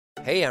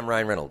Hey, I'm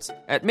Ryan Reynolds.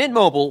 At Mint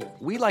Mobile,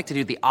 we like to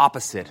do the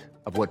opposite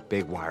of what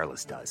Big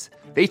Wireless does.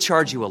 They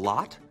charge you a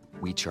lot,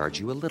 we charge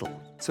you a little.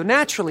 So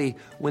naturally,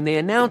 when they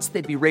announced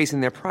they'd be raising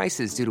their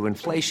prices due to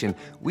inflation,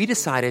 we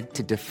decided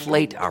to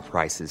deflate our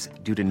prices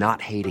due to not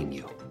hating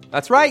you.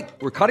 That's right.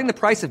 We're cutting the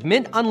price of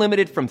Mint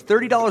Unlimited from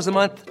 $30 a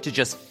month to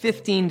just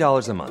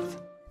 $15 a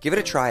month. Give it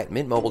a try at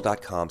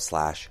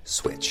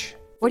mintmobile.com/switch.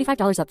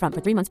 $45 up front for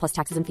 3 months plus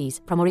taxes and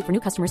fees. Promo rate for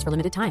new customers for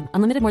limited time.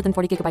 Unlimited more than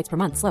 40 gigabytes per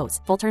month. Slows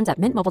full terms at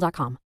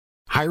mintmobile.com.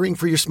 Hiring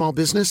for your small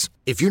business?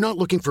 If you're not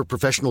looking for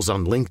professionals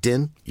on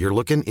LinkedIn, you're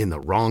looking in the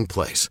wrong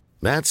place.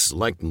 That's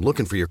like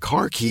looking for your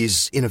car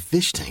keys in a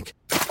fish tank.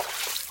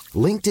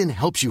 LinkedIn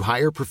helps you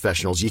hire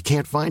professionals you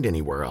can't find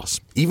anywhere else,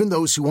 even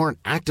those who aren't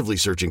actively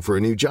searching for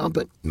a new job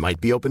but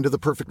might be open to the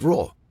perfect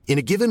role. In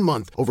a given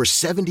month, over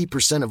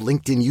 70% of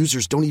LinkedIn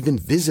users don't even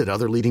visit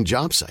other leading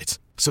job sites.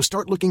 So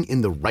start looking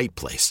in the right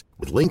place.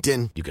 With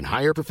LinkedIn, you can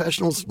hire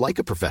professionals like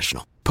a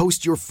professional.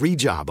 Post your free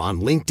job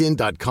on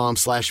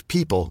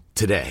linkedin.com/people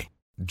today.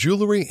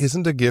 Jewelry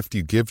isn't a gift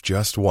you give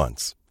just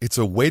once. It's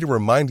a way to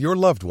remind your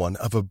loved one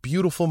of a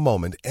beautiful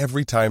moment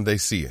every time they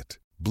see it.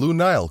 Blue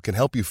Nile can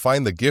help you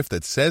find the gift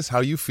that says how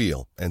you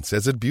feel and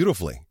says it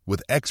beautifully,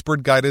 with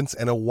expert guidance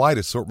and a wide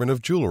assortment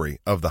of jewelry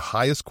of the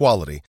highest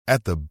quality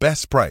at the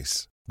best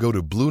price. Go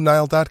to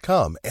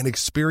BlueNile.com and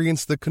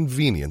experience the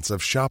convenience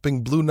of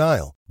shopping Blue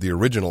Nile, the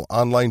original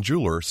online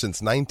jeweler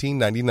since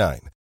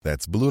 1999.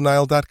 That's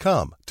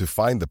BlueNile.com to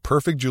find the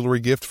perfect jewelry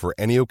gift for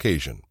any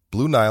occasion.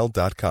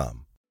 BlueNile.com.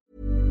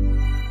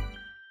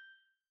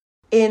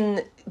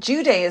 In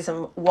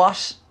Judaism,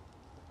 what,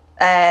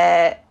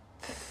 I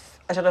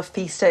don't know if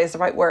feast day is the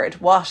right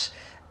word, what,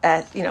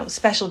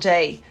 special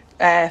day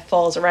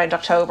falls around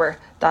October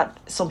that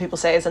some people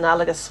say is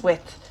analogous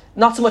with,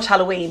 not so much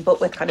Halloween, but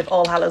with kind of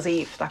All Hallows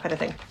Eve, that kind of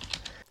thing?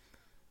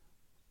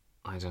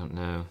 I don't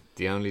know.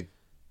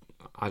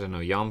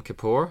 Yom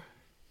Kippur?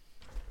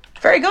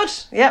 Very good,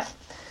 yeah.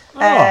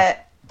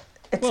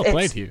 Well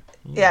played, Hugh.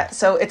 Yeah,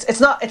 so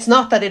it's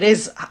not that it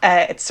is.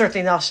 It's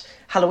certainly not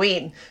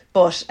Halloween,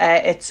 but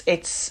it's.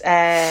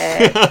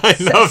 I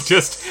love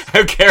just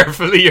how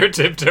carefully you're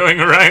tiptoeing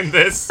around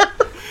this.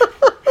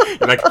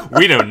 You're like,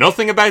 we know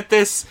nothing about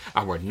this,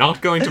 and we're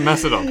not going to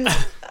mess it up.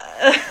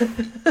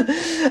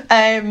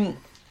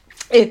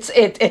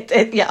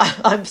 Yeah.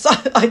 I'm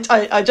sorry.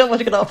 I don't want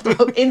to get off the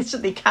hook.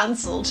 Instantly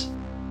cancelled.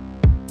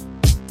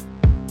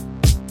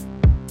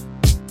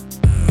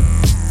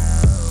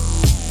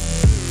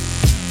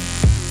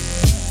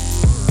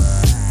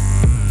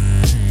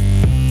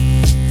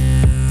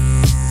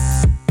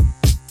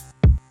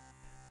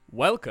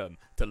 Welcome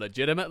to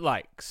Legitimate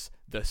Likes,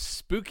 the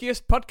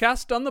spookiest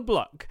podcast on the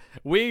block.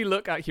 We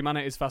look at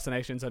humanity's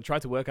fascinations and try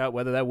to work out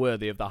whether they're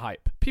worthy of the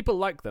hype. People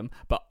like them,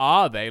 but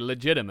are they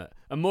legitimate?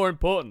 And more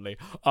importantly,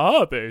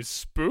 are they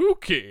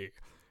spooky?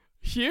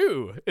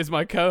 Hugh is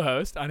my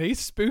co-host, and he's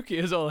spooky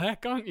as all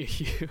heck, aren't you,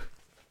 Hugh?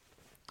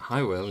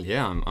 Hi, Will.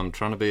 Yeah, I'm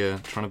trying to be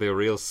a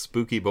real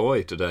spooky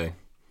boy today.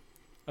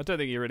 I don't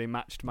think you really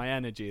matched my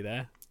energy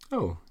there.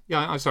 Oh,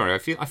 yeah, I'm sorry. I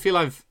feel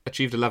I've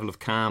achieved a level of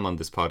calm on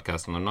this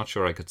podcast, and I'm not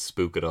sure I could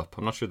spook it up.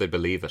 I'm not sure they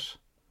believe it.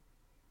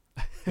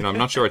 I'm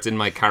not sure it's in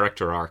my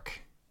character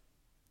arc.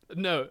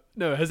 No.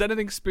 Has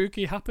anything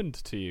spooky happened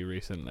to you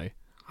recently?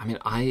 I mean,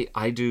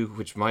 I do,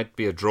 which might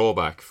be a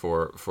drawback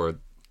for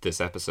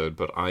this episode,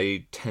 but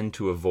I tend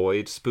to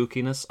avoid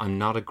spookiness. I'm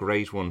not a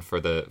great one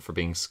for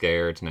being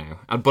scared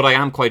now, but I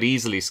am quite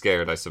easily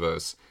scared, I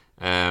suppose.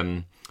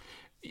 Do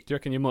you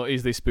reckon you're more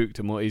easily spooked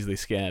or more easily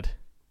scared?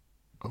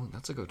 Oh,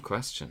 that's a good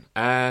question.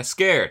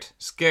 Scared,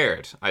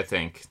 I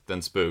think,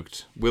 than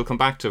spooked. We'll come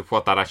back to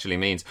what that actually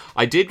means.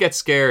 I did get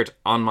scared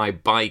on my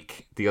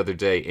bike the other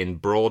day in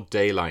broad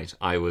daylight.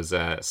 I was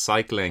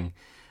cycling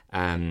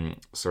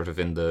sort of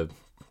in the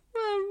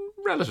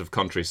relative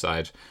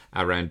countryside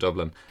around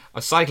Dublin. I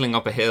was cycling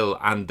up a hill,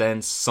 and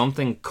then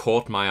something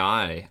caught my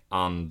eye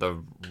on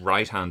the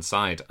right-hand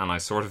side, and I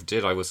sort of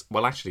did.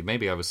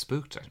 Maybe I was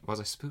spooked. Was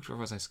I spooked or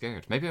was I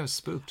scared? Maybe I was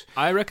spooked.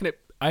 I reckon it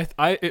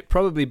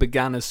probably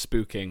began as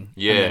spooking,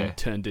 yeah, and then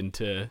turned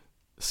into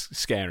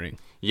scaring.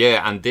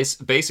 Yeah, and this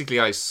basically,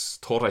 I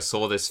thought I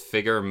saw this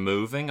figure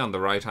moving on the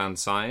right hand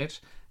side.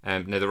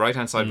 Now the right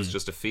hand side was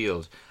just a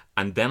field,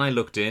 and then I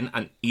looked in,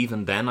 and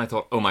even then I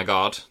thought, oh my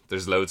god,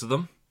 there's loads of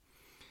them.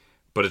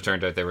 But it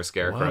turned out they were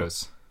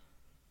scarecrows.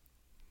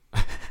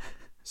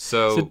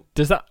 So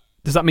does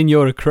that mean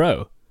you're a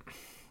crow?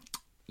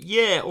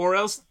 Yeah, or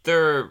else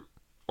they're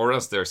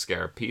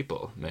scare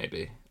people,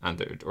 maybe. And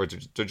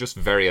they're just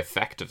very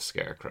effective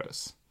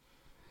scarecrows.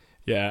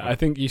 Yeah, I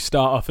think you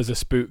start off as a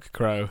spook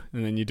crow,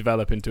 and then you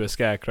develop into a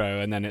scarecrow,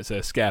 and then it's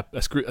a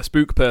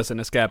spook person,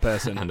 a scare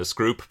person, and a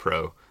scroop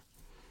pro.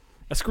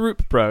 A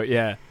scroop pro,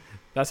 yeah,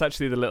 that's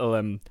actually the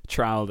little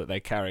trowel that they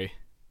carry.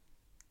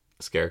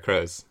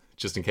 Scarecrows,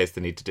 just in case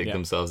they need to dig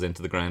themselves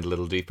into the ground a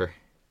little deeper.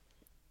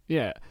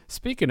 Yeah,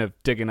 speaking of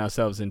digging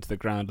ourselves into the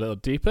ground a little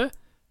deeper,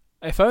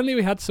 if only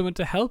we had someone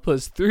to help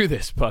us through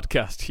this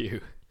podcast,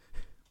 Hugh.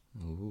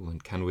 Ooh,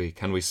 and can we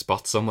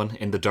spot someone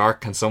in the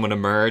dark? Can someone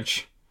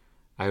emerge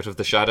Out of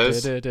the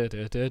shadows. Is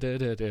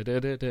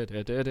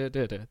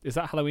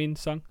that Halloween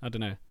song? I don't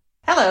know.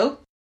 Hello.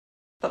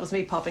 That was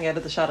me popping out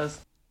of the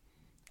shadows.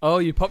 Oh,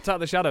 you popped out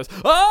the shadows.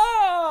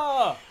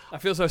 Oh! I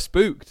feel so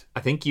spooked.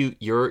 I think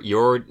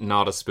you're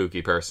not a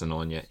spooky person,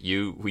 Anya.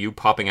 You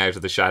popping out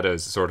of the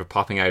shadows, sort of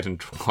popping out in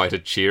quite a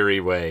cheery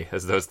way,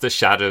 as though it's the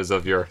shadows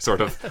of your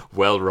sort of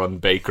well-run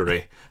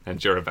bakery,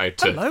 and you're about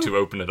to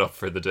open it up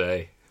for the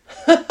day.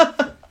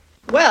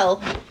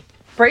 Well,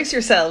 brace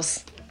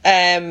yourselves,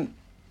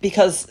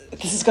 because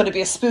this is going to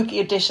be a spooky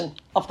edition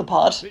of the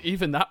pod.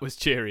 Even that was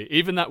cheery.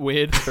 Even that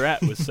weird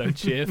threat was so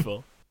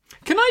cheerful.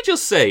 Can I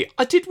just say,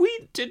 did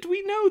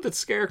we know that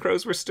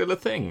scarecrows were still a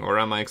thing, or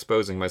am I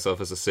exposing myself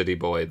as a city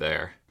boy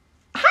there?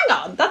 Hang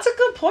on, that's a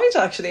good point,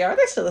 actually. Are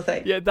they still a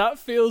thing? Yeah, that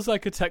feels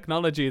like a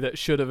technology that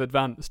should have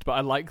advanced, but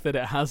I like that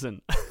it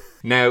hasn't.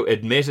 Now,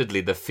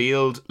 admittedly, the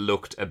field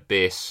looked a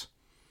bit...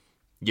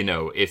 You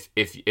know, if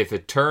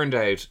it turned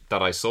out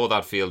that I saw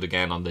that field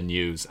again on the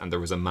news and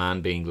there was a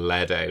man being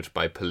led out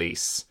by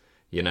police,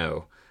 you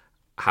know,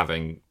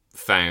 having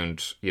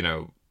found, you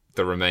know,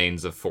 the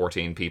remains of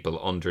 14 people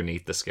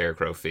underneath the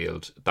scarecrow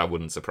field, that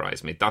wouldn't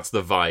surprise me. That's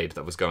the vibe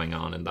that was going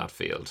on in that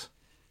field.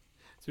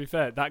 To be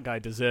fair, that guy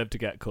deserved to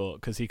get caught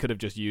because he could have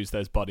just used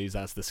those bodies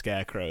as the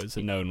scarecrows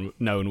and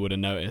no one would have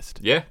noticed.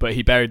 Yeah. But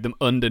he buried them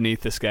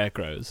underneath the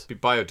scarecrows. Be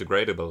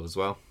biodegradable as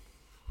well.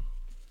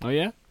 Oh,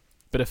 yeah?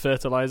 Bit of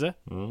fertilizer.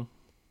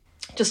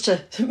 Just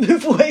to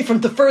move away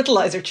from the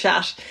fertilizer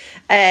chat,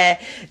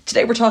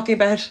 today we're talking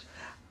about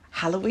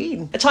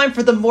Halloween. A time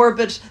for the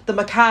morbid, the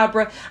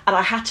macabre, and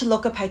I had to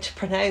look up how to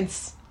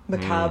pronounce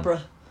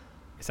macabre.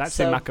 It's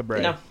actually macabre.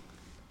 You know,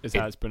 is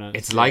how it's pronounced.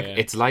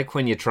 It's like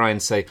when you try and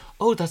say,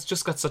 "Oh, that's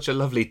just got such a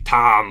lovely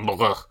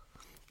timbre,"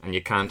 and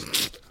you can't.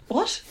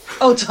 what?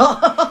 Oh, Tom.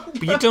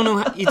 But you don't know.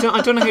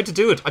 I don't know how to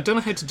do it. I don't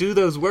know how to do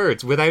those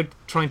words without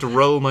trying to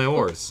roll my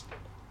R's.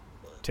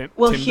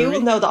 Well, Hugh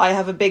will know that I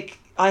have a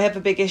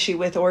big issue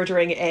with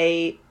ordering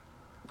a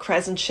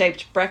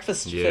crescent-shaped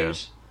breakfast food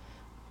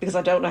because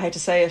I don't know how to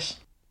say it.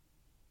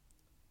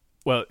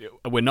 Well,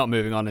 we're not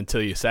moving on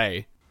until you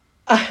say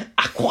a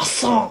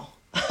croissant.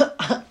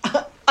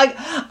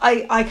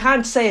 I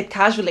can't say it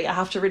casually. I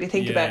have to really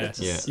think about it.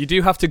 Yeah. You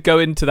do have to go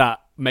into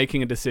that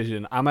making a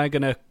decision. Am I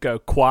going to go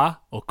croix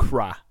or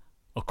cra?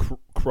 Or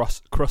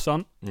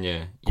croissant?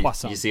 Yeah.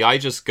 Croissant. You see, I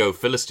just go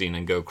Philistine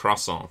and go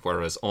croissant,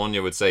 whereas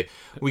Anya would say,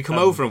 we come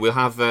over and we'll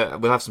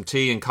have some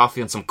tea and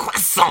coffee and some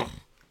croissant.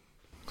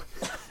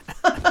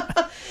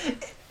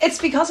 It's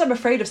because I'm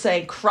afraid of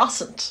saying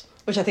croissant,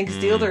 which I think is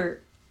the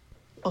other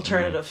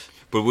alternative.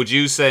 But would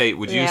you say,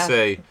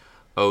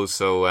 oh,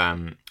 so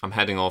I'm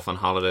heading off on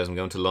holidays, I'm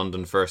going to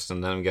London first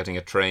and then I'm getting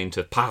a train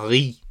to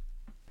Paris?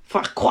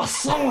 For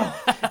croissant.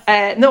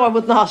 No, I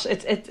would not.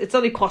 It's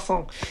only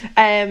croissant.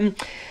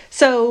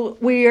 So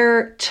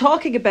we're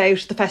talking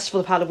about the Festival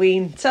of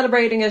Halloween,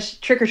 celebrating it,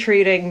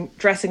 trick-or-treating,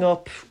 dressing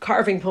up,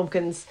 carving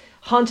pumpkins,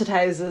 haunted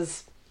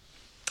houses,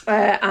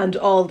 and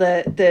all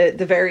the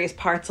various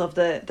parts of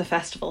the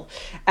festival.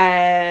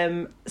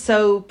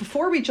 So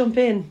before we jump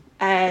in,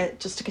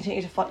 just to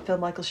continue to fill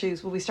Michael's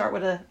shoes, will we start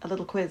with a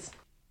little quiz?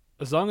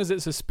 As long as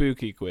it's a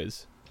spooky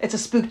quiz. It's a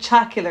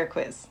spooktacular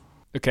quiz.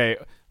 Okay.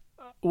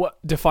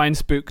 What define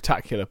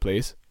spooktacular,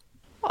 please?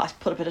 Well, I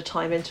put a bit of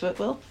time into it,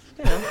 Will.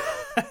 You know.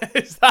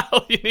 Is that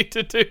all you need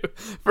to do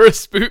for a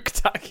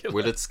spooktacular?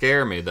 Will it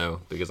scare me, though?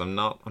 Because I'm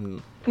not...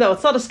 No,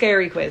 it's not a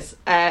scary quiz.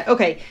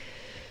 Okay,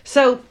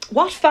 so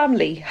what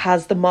family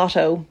has the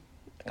motto...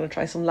 I'm going to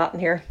try some Latin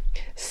here.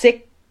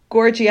 Sic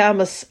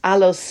gorgiamus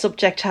allos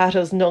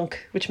subjectatos nunc,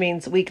 which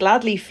means we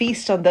gladly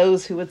feast on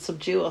those who would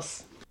subdue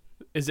us.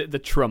 Is it the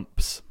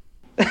Trumps?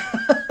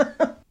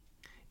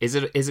 Is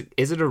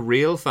it a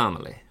real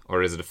family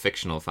or is it a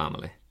fictional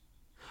family?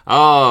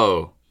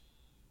 Oh,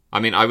 I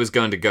mean, I was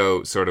going to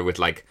go sort of with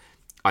like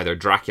either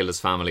Dracula's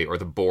family or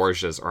the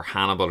Borgias or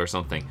Hannibal or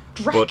something.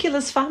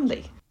 Dracula's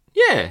family?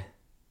 Yeah.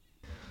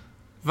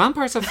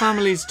 Vampires have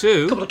families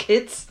too. A couple of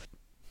kids.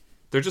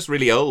 They're just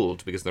really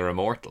old because they're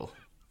immortal.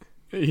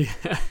 Yeah.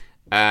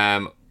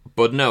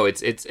 But no,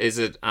 is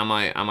it? Am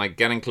I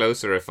getting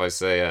closer if I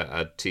say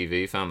a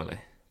TV family?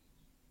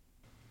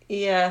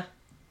 Yeah.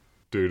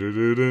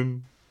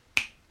 Dun.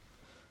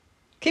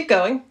 Keep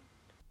going.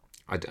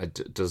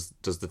 Does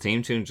the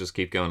theme tune just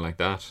keep going like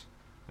that?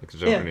 Like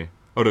Yeah. Really?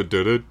 Oh,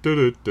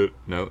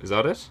 no, is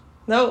that it?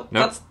 No, No.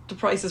 that's The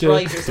Price is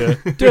Right. Or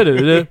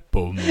something.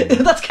 Boom.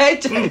 That's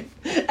countdown.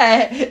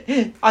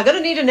 I'm going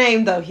to need a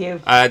name though, Hugh.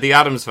 The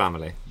Addams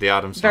Family.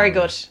 Very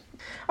good.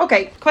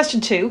 Okay, question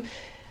 2.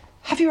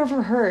 Have you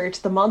ever heard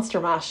the Monster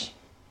Mash?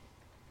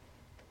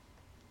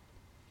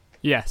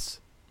 Yes.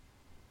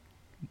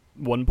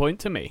 1 point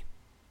to me.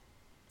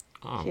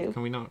 Oh, Hugh?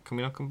 can we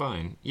not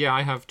combine? Yeah,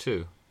 I have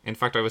too. In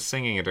fact, I was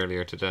singing it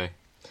earlier today.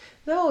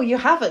 No, you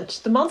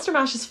haven't. The Monster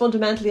Mash is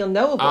fundamentally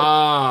unknowable.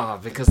 Ah,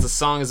 because the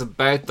song is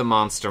about the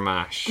Monster The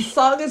Mash.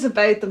 song is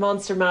about the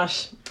Monster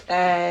Mash.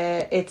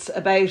 It's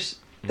about...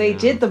 They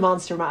did the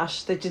Monster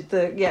Mash. They did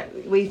the... Yeah,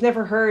 we've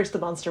never heard the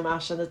Monster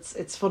Mash, and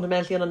it's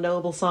fundamentally an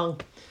unknowable song.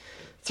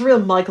 It's a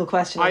real Michael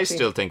question, I actually.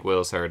 still think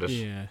Will's heard it.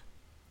 Yeah.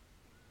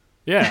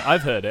 Yeah,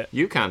 I've heard it.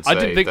 You can't say I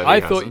didn't think. that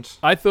he hasn't.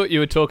 I thought you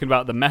were talking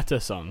about the meta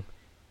song,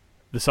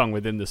 the song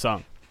within the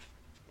song.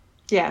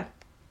 Yeah.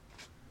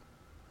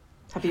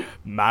 Have you?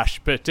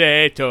 Mashed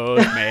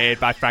potatoes made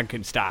by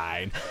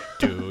Frankenstein.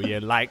 Do you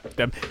like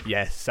them?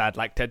 Yes, I'd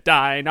like to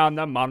dine on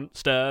the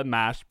monster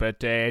mashed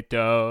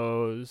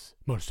potatoes.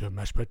 Monster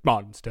mashed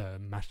potatoes.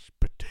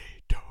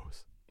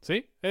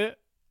 See?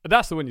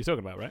 That's the one you're talking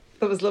about, right?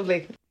 That was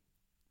lovely.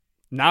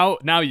 Now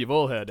you've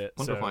all heard it.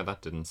 Wonder so. why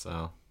that didn't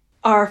sell.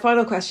 Our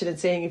final question in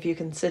seeing if you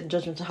can sit in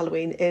judgment to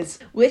Halloween is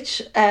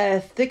which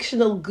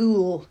fictional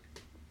ghoul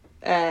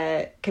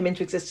came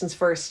into existence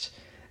first?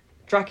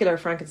 Dracula or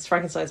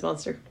Frankenstein's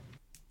monster?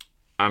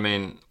 I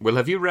mean, Will,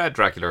 have you read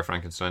Dracula or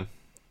Frankenstein?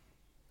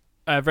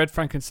 I've read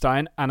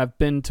Frankenstein, and I've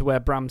been to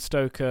where Bram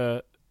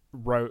Stoker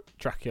wrote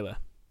Dracula.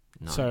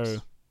 Nice.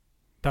 So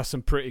that's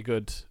some pretty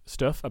good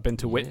stuff. I've been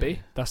to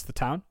Whitby. That's the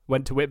town.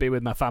 Went to Whitby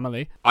with my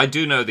family. I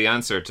do know the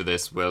answer to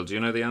this, Will. Do you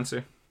know the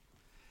answer?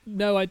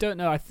 No, I don't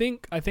know. I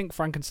think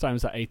Frankenstein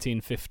was at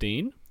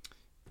 1815.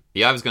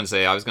 Yeah, I was going to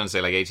say like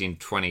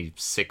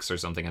 1826 or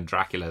something, and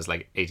Dracula is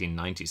like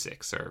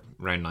 1896 or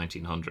around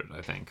 1900,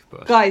 I think.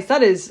 But Guys,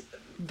 that is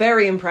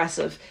very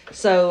impressive.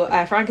 So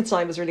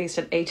Frankenstein was released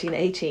in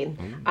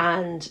 1818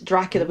 and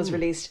Dracula was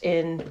released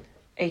in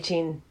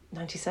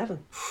 1897.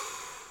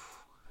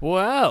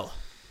 Well,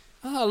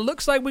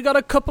 looks like we got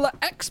a couple of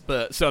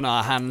experts on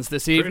our hands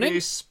this evening. pretty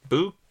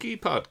spooky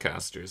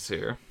podcasters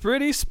here.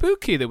 Pretty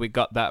spooky that we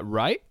got that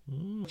right.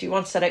 Do you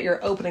want to set out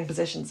your opening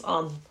positions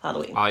on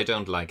Halloween? I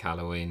don't like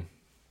Halloween.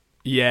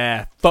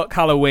 Yeah, fuck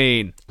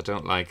Halloween. I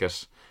don't like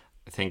it.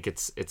 I think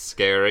it's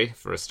scary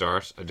for a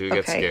start. I do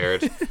get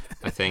scared.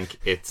 I think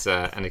it's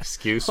an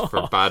excuse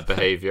for bad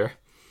behaviour.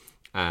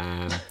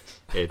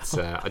 It's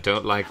I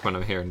don't like when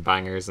I'm hearing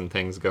bangers and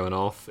things going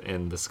off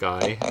in the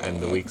sky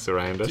and the weeks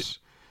around it.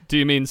 Do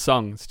you mean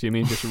songs? Do you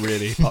mean just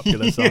really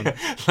popular songs?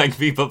 Yeah, like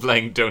people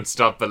playing "Don't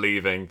Stop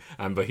Believing"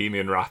 and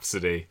Bohemian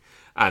Rhapsody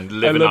and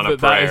 "Living I love on a that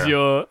Prayer." That is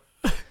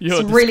your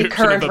Some really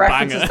description current of a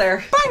references banger.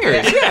 there.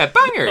 Bangers, yeah,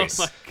 bangers.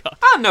 Oh my God.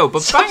 Ah, no,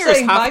 but Stop bangers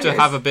saying have to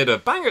bangers. have a bit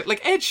of bangers.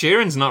 Like Ed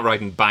Sheeran's not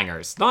writing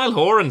bangers. Niall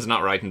Horan's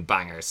not writing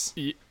bangers.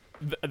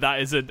 That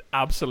is an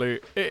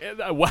absolute.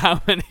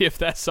 How many of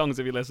their songs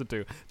have you listened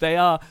to? They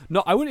are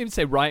not. I wouldn't even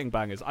say writing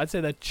bangers. I'd say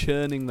they're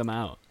churning them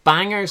out.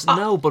 Bangers,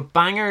 no, but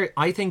banger.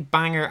 I think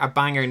a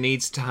banger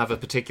needs to have a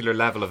particular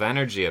level of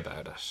energy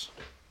about it.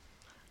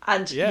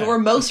 And Yeah. your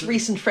most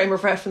recent frame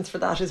of reference for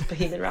that is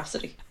Bohemian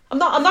Rhapsody. I'm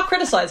not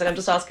criticising, I'm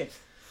just asking.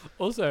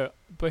 Also,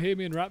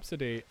 Bohemian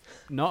Rhapsody,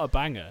 not a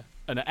banger,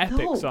 an epic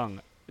No.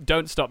 song.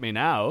 Don't Stop Me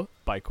Now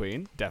by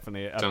Queen,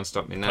 definitely. Don't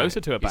Stop Me Now.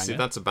 Closer to a You see, banger.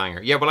 that's a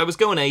banger. Yeah, well, I was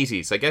going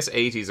 80s. I guess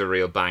 80s are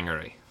real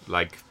bangery.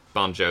 Like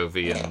Bon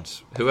Jovi and...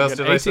 Who else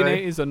did I say?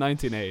 1880s or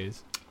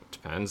 1980s?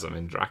 Depends. I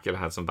mean, Dracula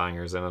had some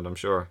bangers in it, I'm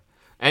sure.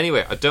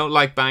 Anyway, I don't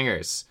like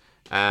bangers.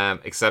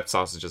 Except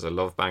sausages. I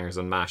love bangers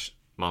and mash.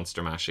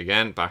 Monster Mash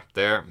again. Back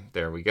there.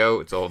 There we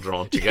go. It's all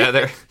drawn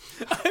together.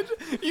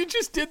 You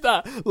just did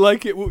that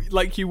like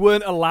like you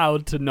weren't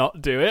allowed to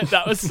not do it.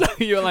 That was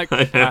you were like,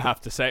 I have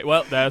to say it.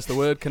 Well, there's the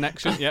word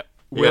connection. Yep.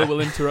 Yeah.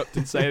 Will interrupt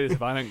and say this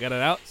if I don't get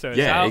it out. So it's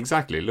Yeah, out.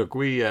 exactly. Look,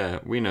 we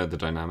know the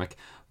dynamic,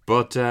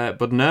 but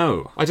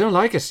no, I don't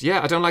like it.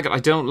 Yeah, I don't like it. I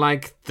don't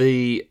like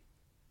the.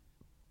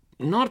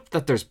 Not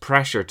that there's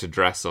pressure to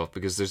dress up,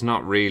 because there's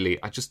not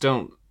really. I just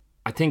don't.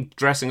 I think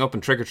dressing up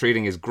and trick or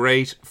treating is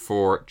great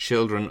for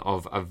children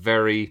of a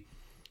very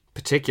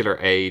particular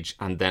age,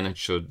 and then it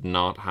should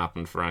not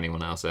happen for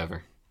anyone else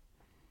ever.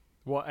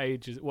 What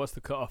age is? What's the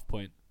cutoff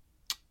point?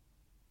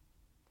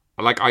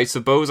 Like, I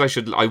suppose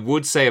I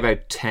would say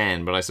about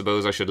 10, but I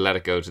suppose I should let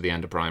it go to the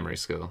end of primary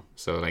school.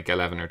 So like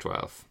 11 or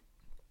 12.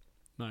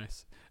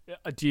 Nice.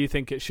 Do you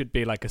think it should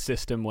be like a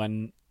system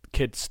when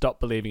kids stop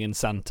believing in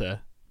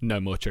Santa, no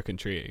more trick and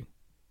treating?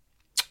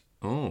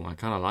 Oh, I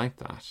kind of like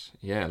that.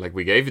 Yeah, like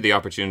we gave you the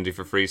opportunity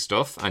for free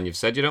stuff, and you've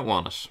said you don't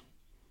want it.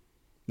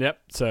 Yep.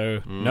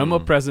 So no more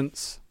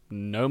presents,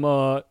 no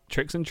more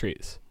tricks and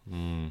treats.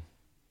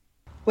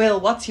 Will,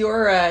 what's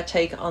your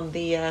take on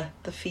the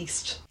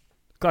feast?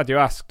 Glad you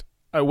asked.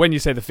 When you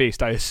say the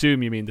feast, I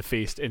assume you mean the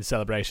feast in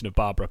celebration of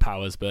Barbara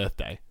Power's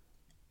birthday.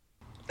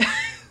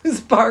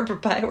 Who's Barbara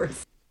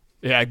Powers?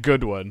 Yeah,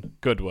 good one.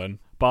 Good one.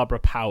 Barbara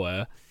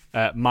Power,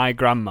 my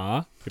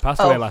grandma, who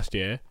passed away last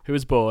year, who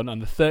was born on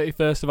the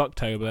 31st of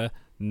October,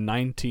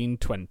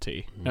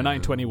 1920. No,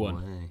 1921.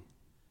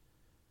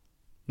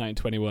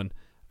 1921.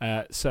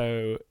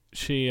 So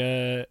she,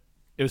 it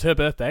was her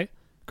birthday.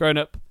 Growing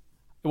up,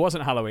 it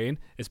wasn't Halloween.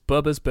 It's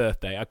Bubba's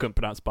birthday. I couldn't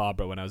pronounce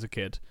Barbara when I was a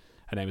kid.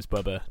 Her name was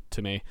Bubba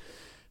to me.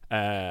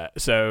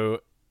 So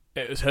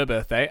it was her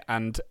birthday,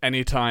 and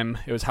anytime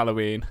it was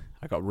Halloween,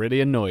 I got really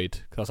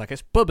annoyed because I was like,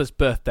 it's Bubba's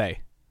birthday.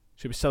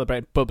 Should be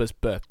celebrating Bubba's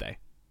birthday.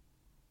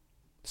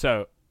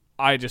 So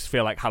I just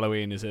feel like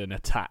Halloween is an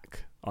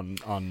attack on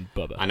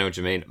Bubba. I know what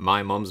you mean.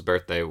 My mum's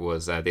birthday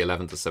was the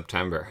 11th of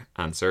September,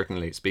 and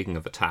certainly, speaking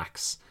of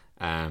attacks,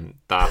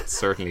 that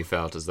certainly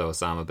felt as though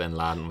Osama bin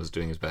Laden was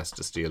doing his best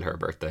to steal her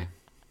birthday.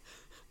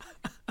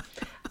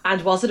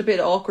 And was it a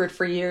bit awkward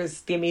for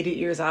years, the immediate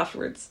years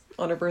afterwards?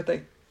 on her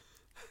birthday?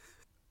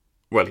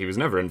 Well, he was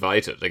never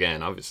invited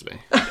again, obviously.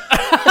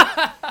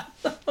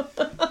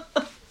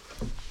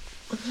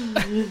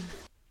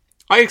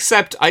 I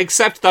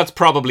accept that's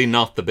probably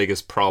not the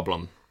biggest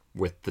problem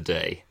with the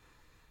day.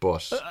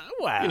 But,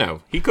 Well, you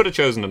know, he could have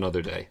chosen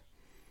another day.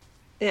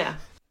 Yeah.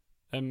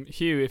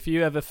 Hugh, if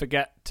you ever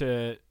forget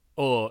to,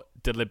 or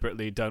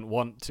deliberately don't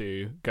want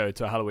to go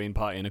to a Halloween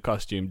party in a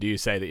costume, do you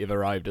say that you've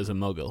arrived as a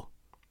muggle?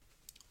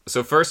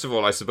 So first of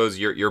all, I suppose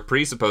you're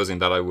presupposing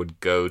that I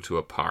would go to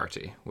a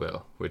party,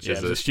 Will, which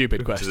is a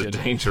stupid which question. is a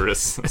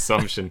dangerous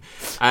assumption.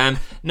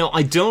 No,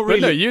 I don't But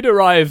really. no, you'd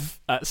arrive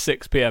at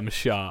 6 p.m.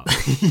 sharp.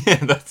 Yeah,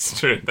 that's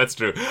true. That's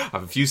true. I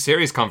have a few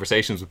serious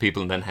conversations with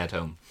people and then head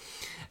home.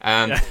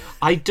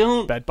 I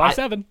don't. Bed by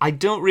 7. I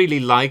don't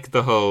really like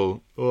the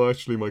whole. Oh,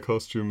 actually, my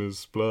costume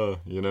is blah.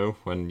 You know,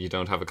 when you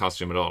don't have a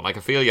costume at all. Like, I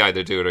feel you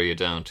either do it or you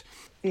don't.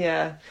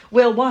 Yeah.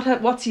 Will,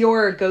 what's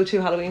your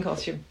go-to Halloween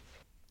costume?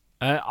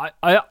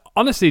 I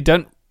honestly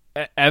don't.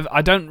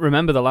 I don't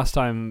remember the last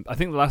time. I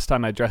think the last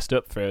time I dressed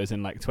up for it was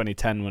in like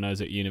 2010 when I was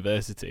at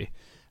university,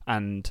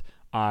 and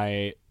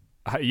I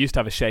used to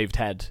have a shaved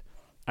head,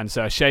 and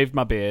so I shaved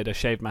my beard, I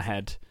shaved my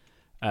head,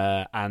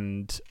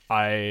 and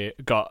I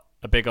got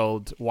a big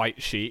old white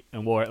sheet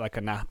and wore it like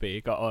a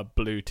nappy. Got a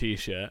blue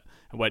T-shirt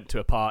and went to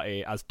a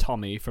party as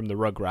Tommy from the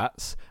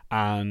Rugrats,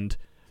 and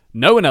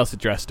no one else had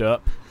dressed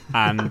up,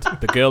 and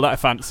the girl that I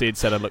fancied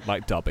said I looked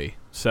like Dobby.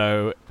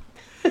 So.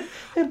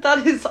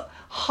 That is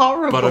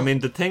horrible. But I mean,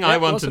 the thing I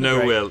want to wasn't know,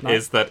 great. Will, No.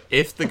 is that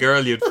if the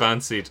girl you'd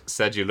fancied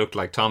said you looked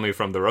like Tommy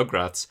from the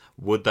Rugrats,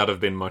 would that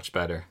have been much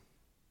better?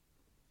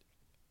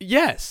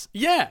 Yes,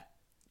 yeah,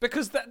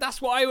 because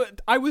that's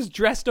what I was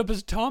dressed up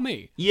as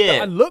Tommy. Yeah.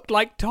 I looked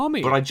like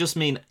Tommy. But I just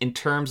mean in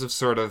terms of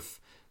sort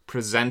of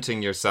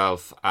presenting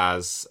yourself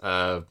as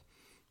a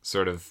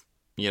sort of,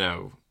 you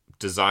know,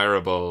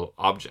 desirable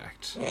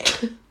object.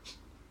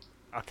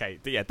 Okay,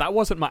 yeah, that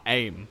wasn't my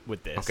aim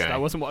with this. Okay.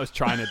 That wasn't what I was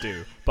trying to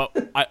do. But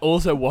I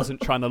also wasn't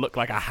trying to look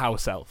like a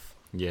house elf.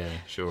 Yeah,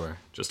 sure.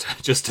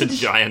 Just a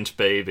giant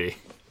baby.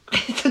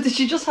 Did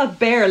she just have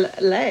bare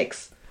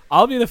legs?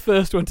 I'll be the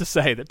first one to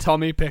say that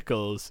Tommy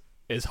Pickles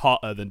is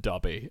hotter than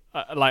Dobby.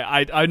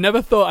 I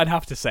never thought I'd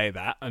have to say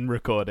that and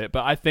record it,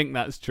 but I think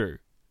that's true.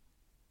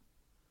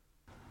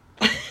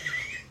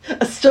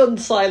 A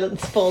stunned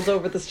silence falls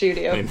over the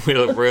studio. I mean,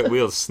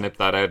 we'll snip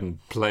that out and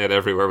play it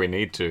everywhere we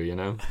need to, you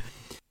know?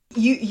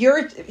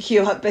 You're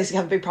Hugh basically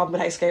have a big problem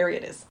with how scary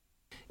it is.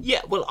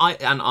 Yeah, well, I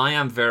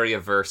am very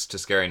averse to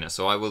scariness,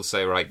 so I will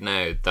say right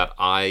now that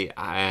I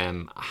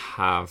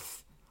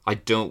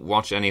don't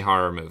watch any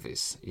horror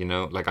movies. You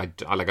know,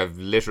 I've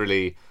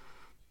literally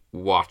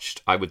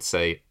watched, I would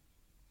say,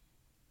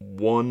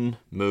 one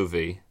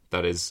movie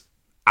that is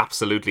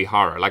absolutely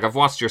horror. Like, I've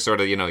watched your sort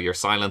of, you know, your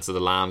Silence of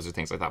the Lambs or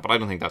things like that, but I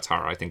don't think that's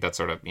horror. I think that's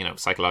sort of, you know,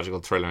 psychological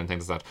thriller and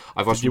things like that.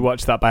 I've watched. Did you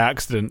watch that by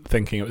accident,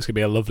 thinking it was going to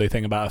be a lovely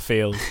thing about a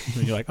field?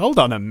 And you're like, hold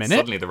on a minute.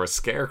 Suddenly there were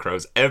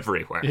scarecrows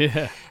everywhere.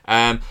 Yeah.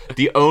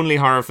 The only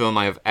horror film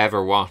I have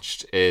ever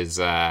watched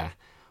is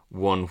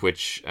one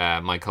which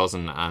my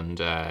cousin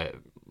and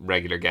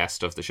regular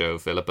guest of the show,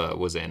 Philippa,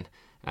 was in.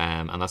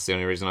 And that's the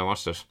only reason I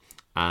watched it.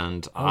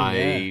 And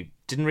I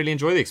didn't really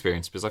enjoy the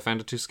experience because I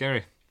found it too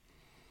scary.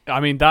 I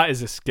mean, that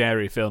is a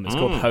scary film. It's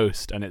called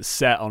Host, and it's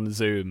set on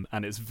Zoom,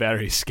 and it's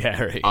very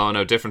scary. Oh,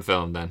 no, different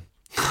film then.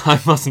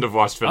 I mustn't have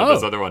watched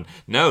Philippa's Oh. other one.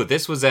 No,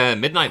 this was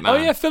Midnight Man. Oh,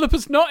 yeah,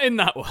 Philippa's not in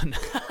that one.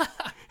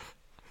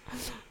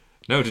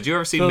 No, did you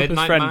ever see Philippa's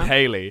Midnight friend Man?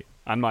 Haley,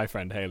 and my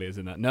friend Haley is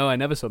in that. No, I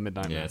never saw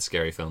Midnight Yeah, Man. it's a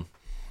scary film.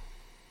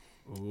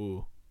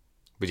 Ooh.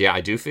 But yeah,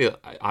 I do feel...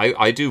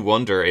 I do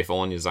wonder if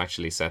Anya's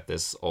actually set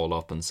this all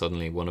up and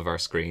suddenly one of our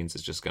screens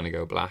is just going to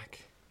go black.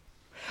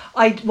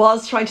 I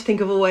was trying to think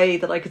of a way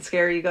that I could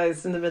scare you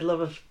guys in the middle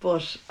of it,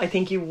 but I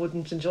think you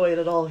wouldn't enjoy it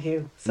at all,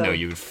 Hugh. So. No,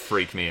 you would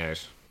freak me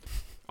out.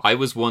 I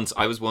was once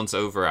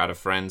over at a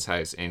friend's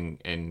house in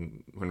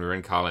when we were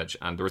in college,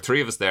 and there were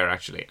three of us there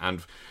actually,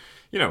 and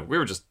you know, we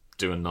were just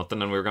doing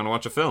nothing and we were going to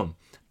watch a film.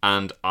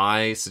 And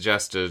I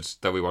suggested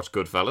that we watch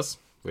Goodfellas,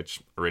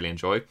 which I really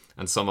enjoy,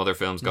 and some other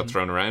films got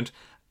thrown around.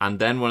 And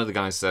then one of the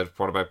guys said,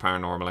 "What about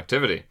Paranormal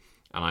Activity?"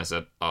 And I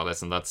said, "Oh,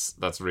 listen,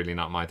 that's really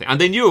not my thing."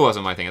 And they knew it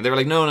wasn't my thing. And they were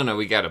like, no,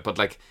 we get it. But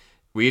like,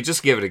 will you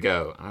just give it a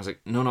go? And I was like,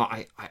 no,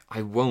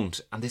 I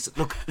won't. And they said,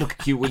 look,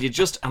 Hugh, will you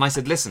just... And I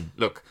said, listen,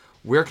 look,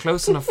 we're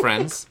close enough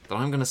friends that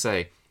I'm going to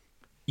say,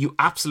 you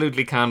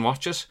absolutely can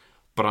watch it,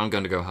 but I'm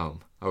going to go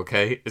home.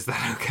 Okay? Is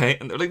that okay?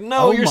 And they're like,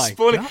 no, Oh you're my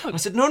spoiling. God. And I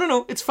said,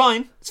 no, it's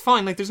fine. It's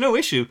fine. Like, there's no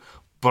issue.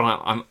 But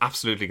I'm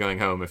absolutely going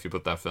home if you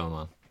put that film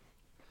on.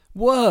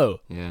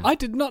 Whoa. Yeah. I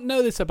did not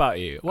know this about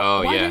you.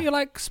 Oh, Why yeah. don't you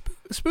like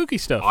spooky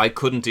stuff? I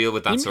couldn't deal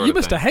with that sort You of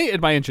must thing. have hated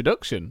my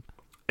introduction.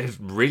 It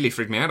really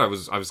freaked me out. I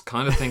was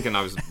kind of thinking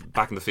I was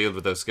back in the field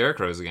with those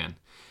scarecrows again.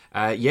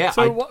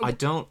 So I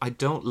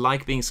don't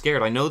like being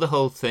scared. I know the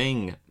whole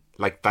thing,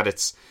 like that.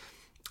 It's,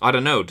 I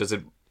don't know. Does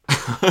it?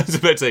 I was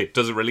about to say,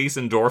 does it release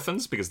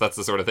endorphins? Because that's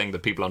the sort of thing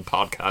that people on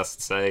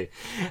podcasts say.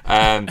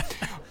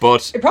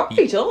 But It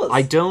probably does.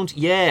 I don't.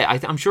 Yeah,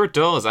 I'm sure it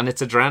does, and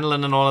it's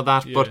adrenaline and all of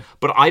that.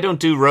 But I don't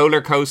do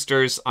roller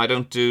coasters. I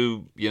don't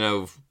do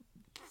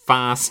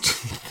fast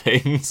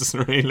things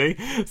really.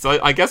 So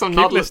I guess I'm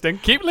not listening.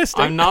 Keep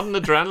listening. I'm not an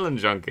adrenaline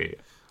junkie.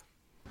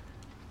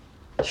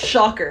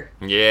 Shocker.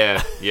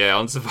 Yeah.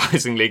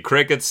 Unsurprisingly,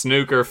 cricket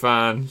snooker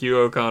fan Hugh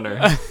O'Connor.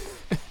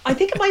 I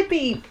think it might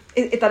be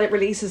that it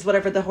releases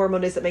whatever the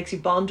hormone is that makes you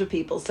bond with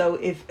people. So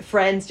if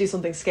friends do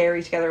something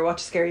scary together or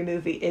watch a scary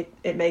movie,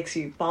 it makes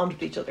you bond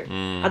with each other.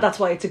 And that's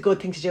why it's a good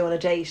thing to do on a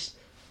date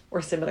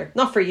or similar.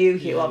 Not for you,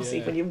 Hugh,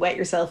 obviously, when you wet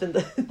yourself in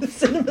the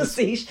cinema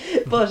seat.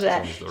 But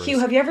Hugh,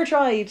 have you ever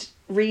tried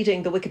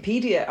reading the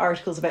Wikipedia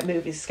articles about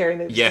movies, scary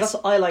movies? Yes, that's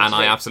what I like and to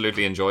do. I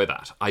absolutely enjoy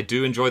that. I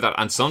do enjoy that.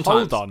 And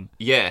sometimes... Hold on.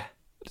 Yeah.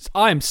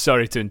 I'm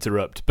sorry to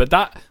interrupt, but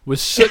that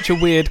was such a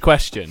weird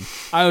question.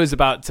 I was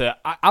about to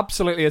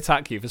absolutely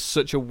attack you for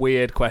such a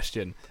weird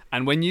question.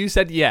 And when you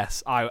said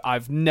yes,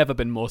 I've never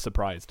been more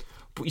surprised.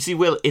 But you see,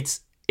 Will,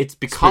 it's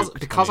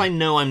because I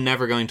know I'm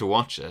never going to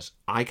watch it,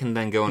 I can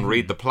then go and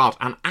read the plot.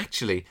 And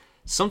actually,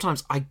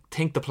 sometimes I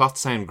think the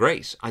plots sound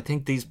great. I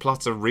think these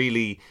plots are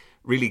really,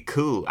 really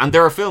cool. And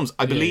there are films,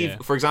 I believe,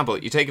 for example,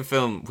 you take a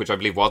film which I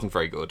believe wasn't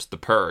very good, The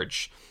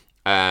Purge,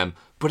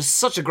 but it's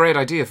such a great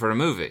idea for a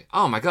movie.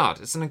 Oh my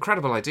god, it's an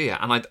incredible idea,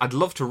 and I'd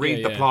love to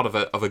read the plot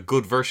of a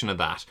good version of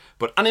that.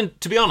 But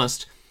to be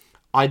honest,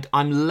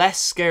 I'm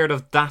less scared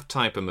of that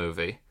type of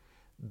movie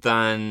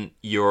than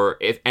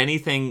if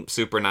anything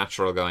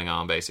supernatural going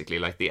on, basically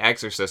like The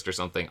Exorcist or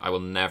something. I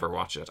will never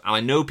watch it, and I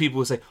know people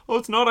will say, "Oh,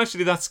 it's not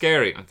actually that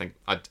scary." I think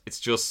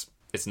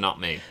it's not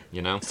me,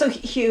 So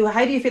Hugh,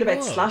 how do you feel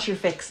about slasher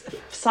picks?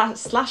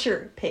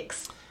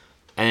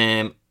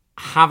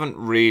 Haven't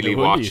really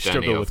watched any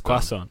struggle of with them.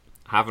 Croissant.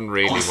 Haven't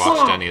really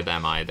watched any of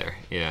them either.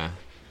 Yeah.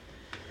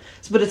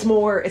 But it's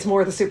more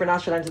the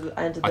supernatural end of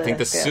the I think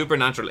the scale.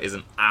 supernatural is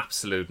an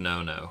absolute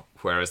no-no,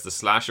 whereas the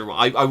slasher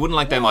one, I wouldn't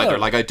like them either.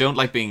 Like, I don't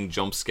like being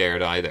jump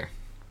scared either.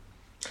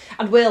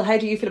 And Will, how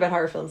do you feel about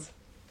horror films?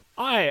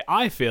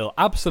 I feel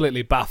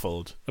absolutely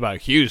baffled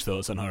about Hugh's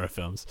thoughts on horror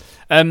films.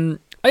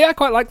 I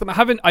quite like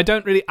them. I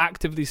don't really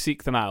actively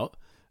seek them out.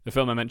 The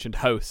film I mentioned,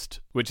 Host,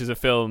 which is a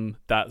film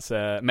that's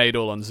made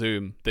all on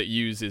Zoom that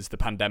uses the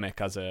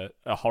pandemic as a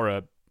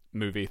horror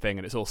movie thing,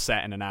 and it's all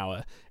set in an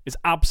hour. It's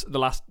that's the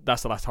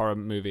last horror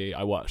movie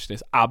I watched.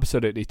 It's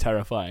absolutely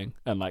terrifying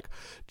and like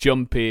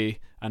jumpy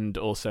and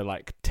also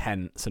like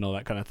tense and all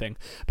that kind of thing.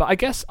 But I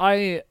guess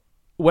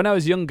when I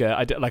was younger,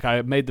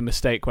 I made the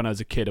mistake when I was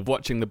a kid of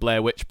watching the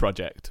Blair Witch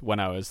Project when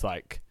I was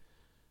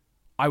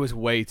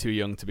way too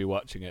young to be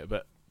watching it,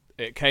 but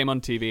it came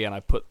on TV and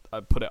I put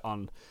it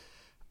on,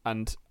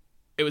 and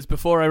it was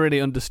before I really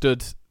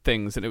understood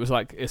things, and it was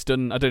like, it's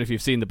done. I don't know if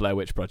you've seen the Blair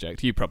Witch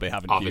Project. You probably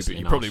haven't. Obviously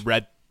you not. probably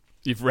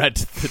you've read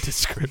the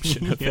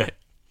description of it.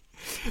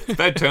 It's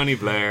about Tony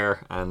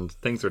Blair and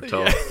things were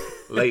tough.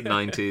 Late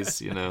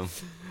 90s,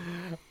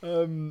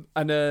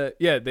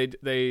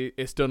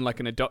 It's done like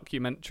in a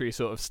documentary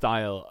sort of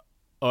style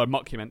or a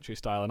mockumentary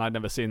style, and I'd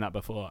never seen that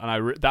before,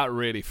 and that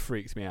really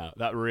freaked me out.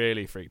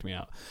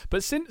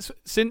 But since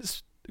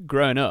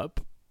growing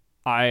up,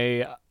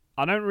 I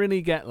don't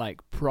really get like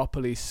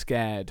properly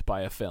scared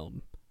by a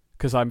film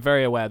because I'm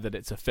very aware that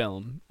it's a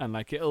film, and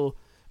like it'll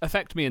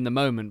affect me in the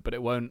moment, but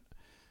it won't.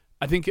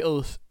 I think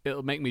it'll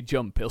make me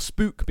jump. It'll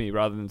spook me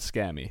rather than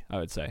scare me, I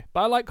would say.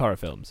 But I like horror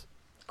films.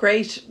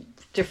 Great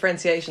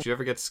differentiation. Do you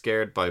ever get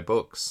scared by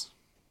books?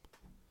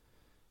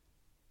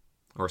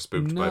 Or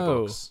spooked by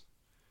books?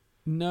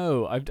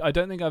 No, I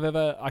don't think I've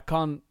ever... I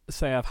can't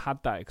say I've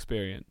had that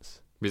experience.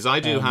 Because I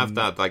do have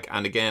that,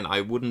 and again, I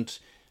wouldn't...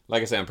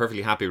 Like I say, I'm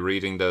perfectly happy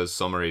reading those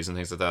summaries and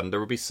things like that. And there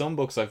would be some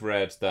books I've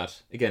read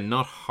that, again,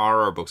 not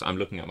horror books. I'm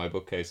looking at my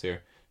bookcase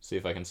here. See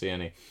if I can see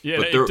any. Yeah,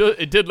 but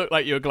it did look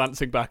like you were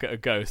glancing back at a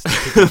ghost.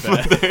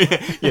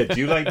 Yeah,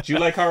 do you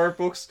like horror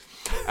books?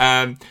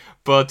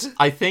 But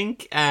I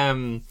think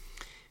there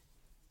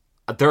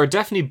are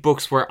definitely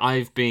books where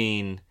I've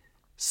been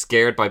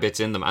scared by bits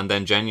in them, and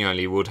then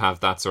genuinely would have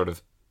that sort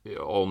of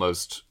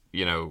almost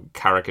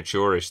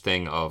caricaturish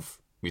thing of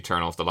you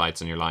turn off the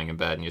lights and you're lying in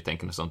bed and you're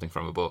thinking of something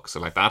from a book.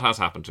 So like that has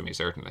happened to me,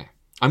 certainly.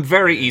 I'm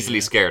very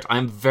easily scared.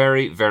 I'm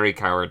very, very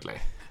cowardly.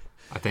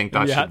 I think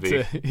that should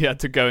be... You had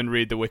to go and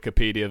read the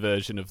Wikipedia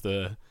version of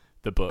the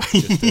book.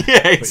 Just to yeah, put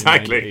your mind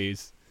exactly. at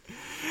ease.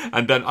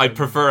 And then I'd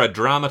prefer a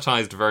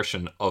dramatised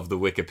version of the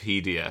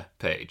Wikipedia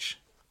page.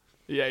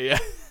 Yeah.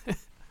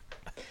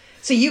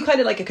 So you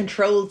kind of like a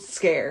controlled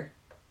scare,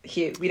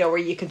 Hugh, where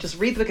you can just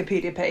read the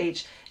Wikipedia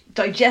page,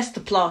 digest the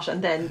plot,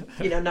 and then,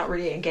 not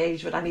really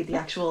engage with any of the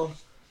actual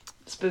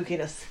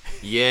spookiness.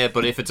 Yeah,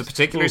 but if it's a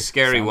particular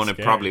scary one, it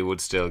scary. probably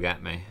would still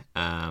get me.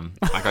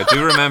 Like I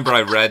do remember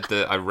I read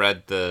the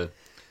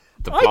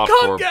plot I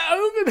can't get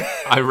over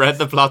that. I read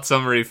the plot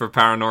summary for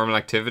Paranormal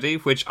Activity,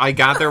 which I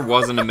gather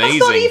was an amazing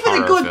It's not even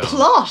horror a good film.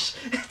 plot.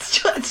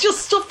 It's just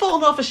stuff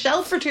falling off a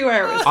shelf for 2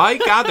 hours.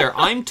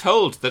 I'm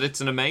told that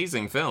it's an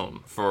amazing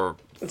film for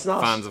It's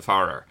not. fans of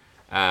horror.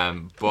 But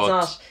It's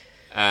not.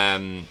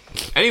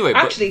 Anyway,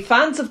 Actually,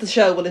 fans of the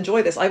show will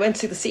enjoy this. I went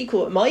to see the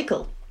sequel with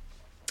Michael,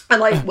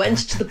 and I went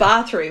to the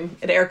bathroom,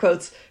 in air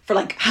quotes, for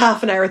like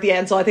half an hour at the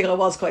end, so I think I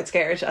was quite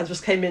scared. I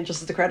just came in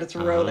just as the credits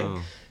were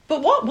rolling.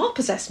 But what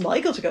possessed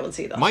Michael to go and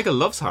see that? Michael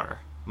loves horror.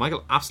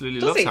 Michael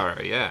absolutely loves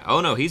horror, yeah. Oh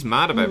no, he's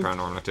mad about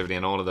Paranormal Activity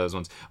and all of those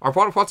ones. Or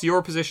what's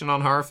your position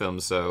on horror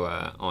films,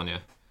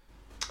 Anya?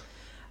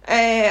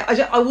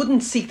 I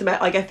wouldn't seek them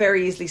out. I get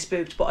very easily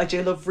spooked, but I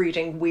do love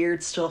reading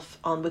weird stuff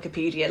on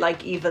Wikipedia,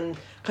 like even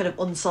kind of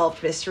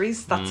unsolved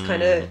mysteries.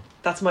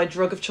 That's my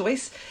drug of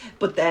choice.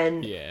 But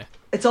then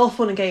it's all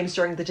fun and games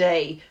during the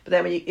day, but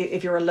then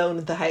if you're alone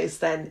in the house,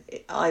 then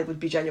I would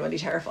be genuinely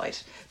terrified.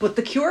 But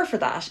the cure for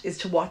that is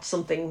to watch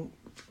something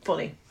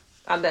funny,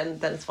 and then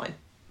it's fine.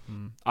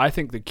 I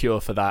think the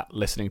cure for that,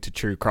 listening to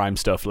true crime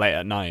stuff late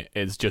at night,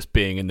 is just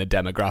being in the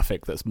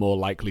demographic that's more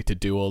likely to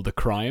do all the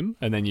crime,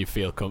 and then you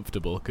feel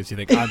comfortable because you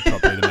think, I'm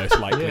probably the most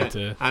likely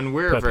to. And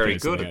we're very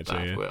good at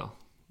that, Will.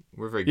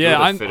 We're very good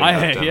at fitting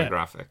that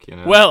demographic, you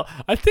know. Well,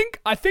 I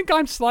think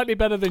I'm slightly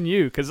better than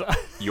you because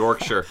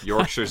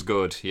Yorkshire's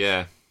good,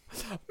 yeah.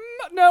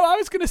 No, I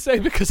was going to say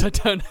because I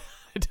don't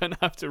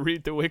have to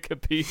read the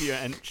Wikipedia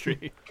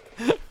entry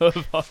of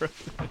horror.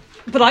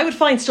 But I would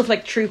find stuff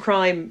like true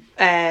crime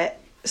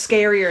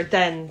scarier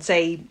than,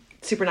 say,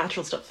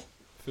 supernatural stuff.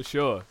 For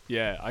sure,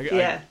 yeah. I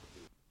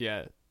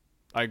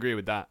agree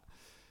with that.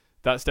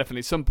 That's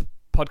definitely some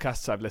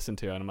podcasts I've listened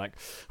to, and I'm like,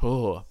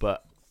 oh,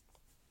 but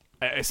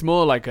it's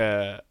more like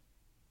I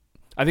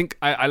think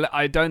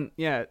I don't.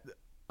 Yeah,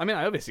 I mean,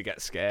 I obviously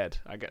get scared.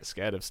 I get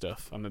scared of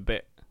stuff. I'm a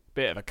bit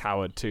of a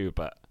coward too,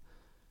 but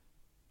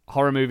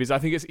horror movies, I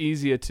think it's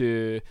easier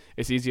to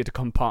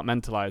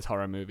compartmentalize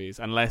horror movies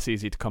and less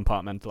easy to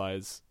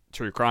compartmentalize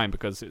true crime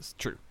because it's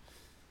true.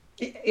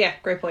 Yeah,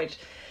 great point.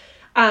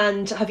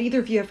 And have either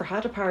of you ever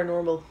had a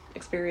paranormal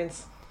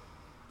experience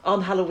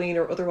on Halloween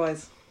or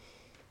otherwise?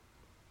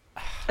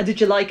 And did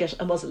you like it?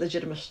 And was it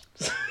legitimate?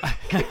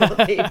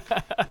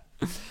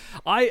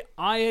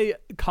 I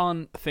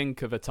can't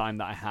think of a time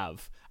that I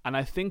have. And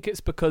I think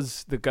it's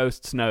because the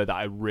ghosts know that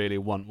I really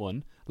want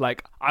one.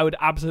 Like, I would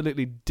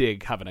absolutely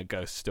dig having a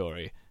ghost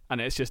story. And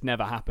it's just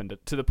never happened.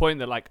 To the point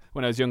that, like,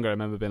 when I was younger, I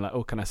remember being like,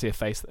 oh, can I see a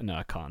face? No,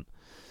 I can't.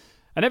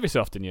 And every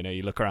so often, you know,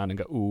 you look around and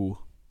go, ooh,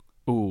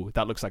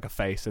 that looks like a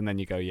face. And then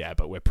you go, yeah,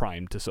 but we're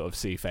primed to sort of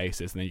see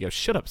faces. And then you go,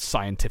 shut up,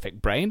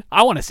 scientific brain.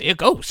 I want to see a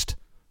ghost.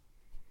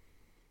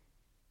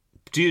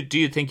 Do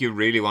you think you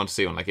really want to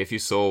see one? Like, if you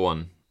saw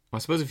one, I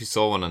suppose if you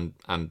saw one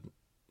and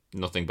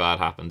nothing bad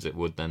happens, it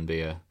would then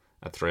be a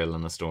thrill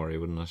and a story,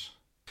 wouldn't it?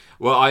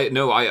 Well,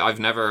 I've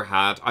never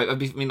had. I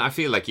mean, I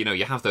feel like, you know,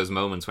 you have those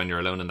moments when you're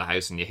alone in the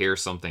house and you hear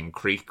something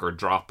creak or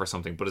drop or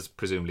something, but it's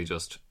presumably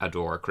just a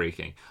door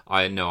creaking.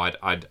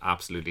 I'd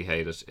absolutely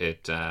hate it.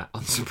 It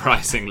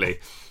unsurprisingly,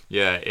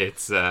 yeah,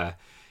 it's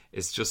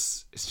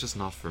just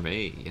not for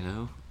me. You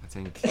know, I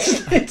think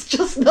it's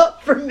just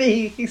not for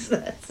me. He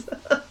says.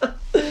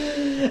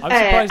 I'm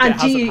surprised it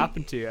hasn't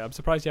happened to you. I'm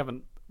surprised you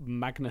haven't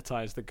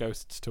magnetized the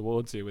ghosts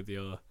towards you with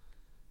your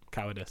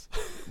cowardice.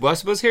 Well, I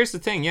suppose here's the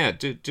thing, yeah.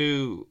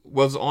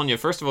 Was Anya,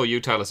 first of all, you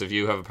tell us if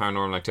you have a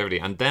paranormal activity,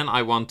 and then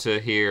I want to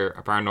hear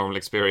a paranormal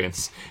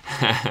experience.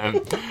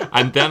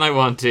 And then I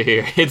want to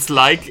hear it's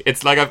like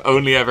I've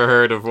only ever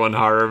heard of one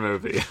horror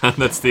movie, and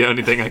that's the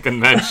only thing I can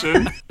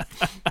mention.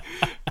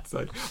 It's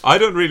like, I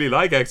don't really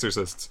like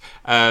exorcists.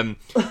 And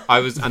then I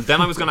was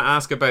going to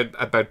ask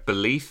about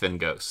belief in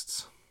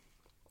ghosts.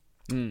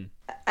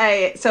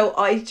 So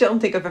I don't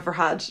think I've ever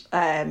had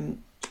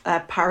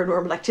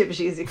paranormal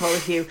activity, as you call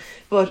it, Hugh.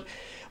 But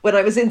when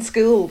I was in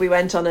school, we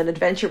went on an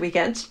adventure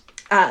weekend,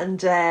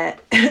 and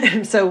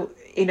so,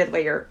 you know, the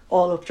way you're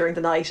all up during the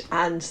night,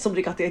 and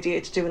somebody got the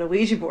idea to do an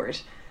Ouija board,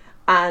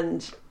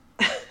 and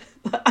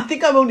I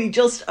think I'm only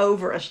just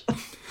over it.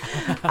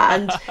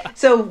 And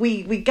so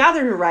we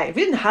gathered around.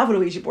 We didn't have an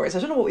Ouija board, so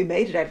I don't know what we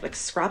made it out of, like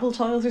Scrabble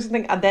tiles or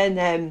something. And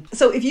then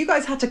so if you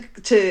guys had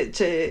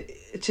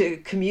to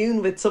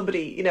commune with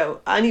somebody, you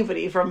know,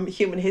 anybody from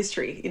human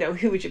history, you know,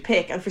 who would you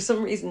pick? And for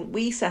some reason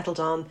we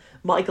settled on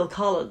Michael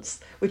Collins,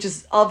 which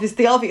is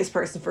the obvious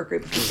person for a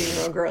group of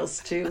 15-year-old girls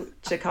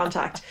to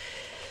contact.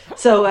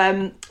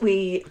 So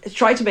we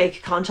tried to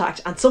make contact,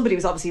 and somebody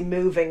was obviously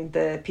moving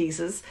the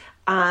pieces.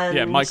 And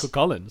yeah, Michael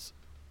Collins.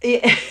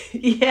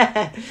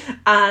 Yeah,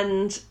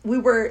 and we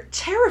were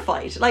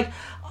terrified. Like,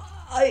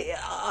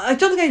 I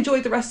don't think I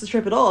enjoyed the rest of the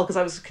trip at all, because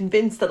I was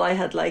convinced that I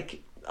had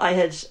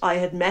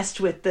messed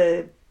with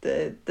the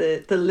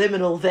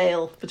liminal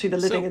veil between the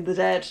living and the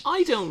dead.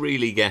 I don't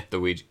really get the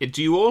Ouija.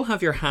 Do you all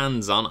have your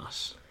hands on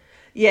it?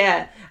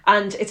 Yeah,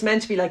 and it's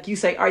meant to be like, you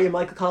say, "Are you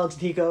Michael Collins?"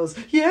 and he goes,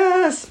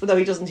 "Yes." But no,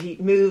 he doesn't. He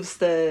moves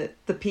the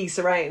piece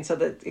around so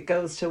that it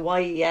goes to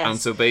YES. And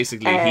so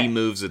basically he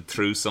moves it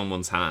through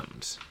someone's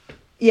hand.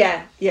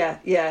 Yeah.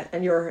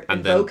 And you're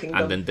invoking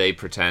them. And then they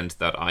pretend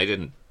that I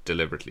didn't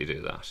deliberately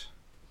do that.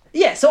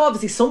 Yeah, so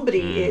obviously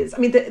somebody is. I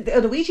mean,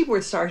 the Ouija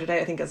board started out,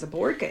 I think, as a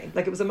board game.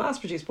 Like, it was a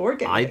mass-produced board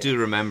game. I do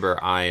remember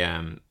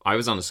I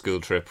was on a school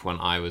trip when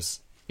I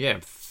was,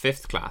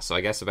 5th class, so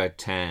I guess about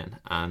 10.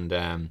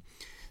 And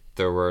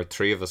there were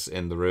 3 of us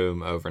in the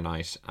room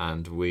overnight,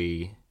 and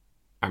I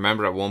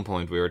remember at one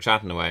point we were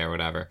chatting away or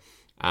whatever,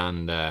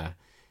 and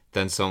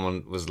then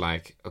someone was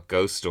like,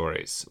 ghost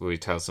stories. Will we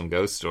tell some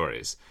ghost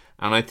stories?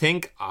 And I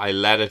think I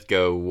let it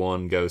go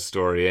one ghost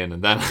story in,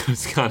 and then I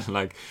was kind of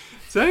like,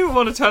 does anyone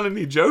want to tell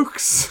any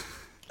jokes?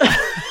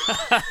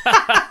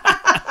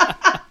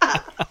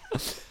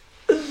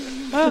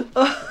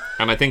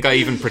 And I think I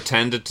even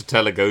pretended to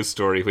tell a ghost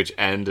story which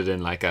ended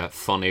in like a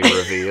funny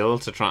reveal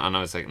to try, and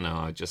I was like,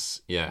 no,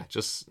 just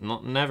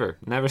never,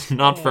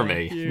 not for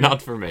me,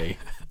 not for me.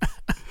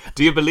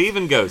 Do you believe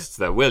in ghosts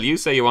though? Will, you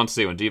say you want to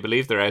see one. Do you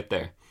believe they're out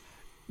there?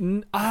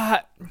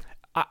 I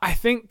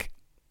think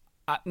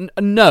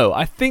no.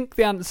 I think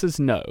the answer's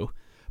no,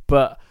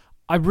 but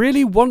I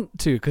really want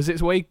to because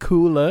it's way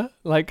cooler.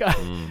 Like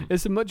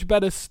it's a much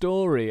better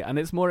story and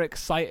it's more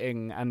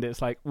exciting, and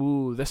it's like,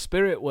 ooh, the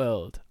spirit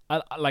world.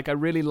 I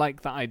really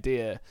like that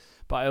idea,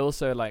 but I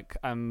also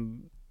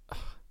I'm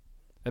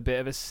a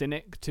bit of a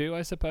cynic too,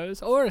 I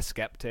suppose, or a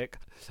skeptic.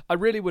 I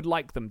really would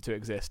like them to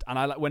exist, and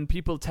I like when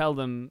people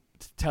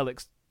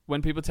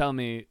when people tell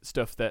me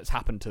stuff that's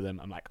happened to them.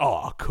 I'm like,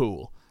 oh,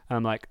 cool. And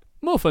I'm like,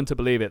 more fun to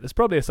believe it. There's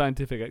probably a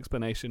scientific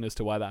explanation as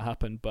to why that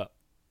happened, but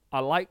I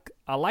like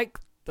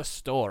the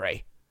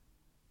story.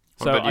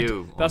 What about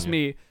you? That's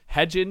me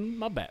hedging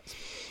my bets.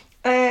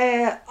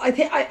 I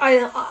think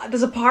I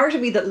there's a part of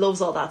me that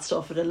loves all that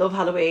stuff, and I love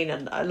Halloween,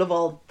 and I love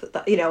all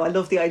that, I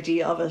love the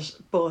idea of it,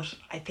 but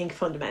I think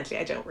fundamentally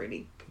I don't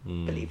really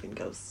believe in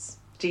ghosts.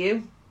 Do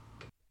you?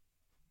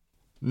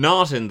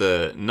 Not in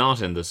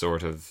the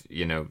sort of,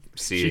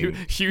 seeing.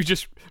 Hugh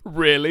just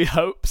really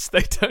hopes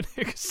they don't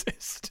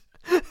exist.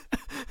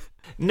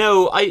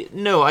 No,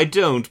 I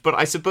don't. But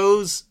I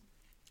suppose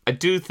I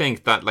do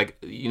think that,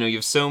 you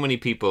have so many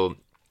people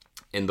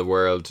in the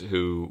world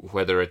who,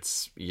 whether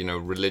it's,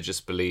 religious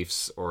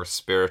beliefs or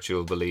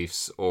spiritual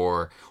beliefs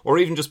or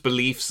even just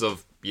beliefs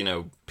of,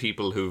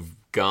 people who've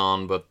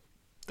gone but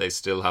they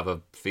still have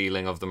a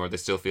feeling of them, or they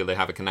still feel they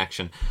have a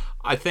connection.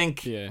 I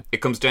think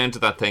it comes down to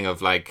that thing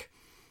of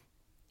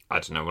I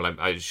don't know. Well,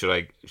 should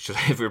I?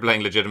 If we're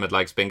playing legitimate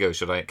likes bingo,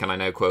 can I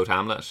now quote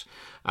Hamlet?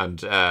 And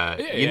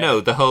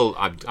the whole.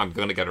 I'm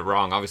going to get it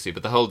wrong, obviously,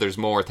 but the whole. There's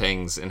more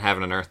things in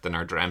heaven and earth than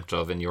are dreamt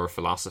of in your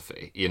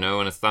philosophy,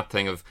 and it's that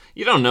thing of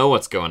you don't know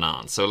what's going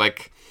on. So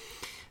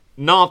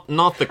not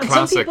the classic.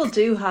 And some people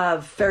do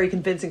have very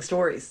convincing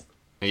stories.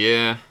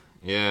 Yeah.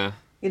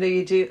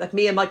 You do, like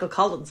me and Michael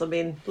Collins. I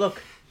mean,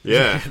 look.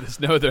 Yeah. There's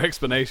no other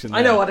explanation.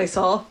 I know what I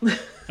saw.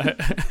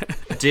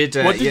 What did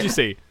you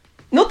see?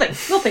 Nothing,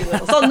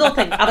 Will. Saw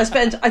nothing. And I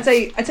spent, I'd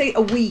say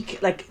a week,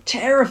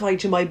 terrified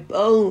to my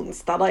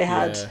bones that I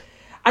had. Yeah.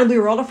 And we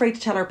were all afraid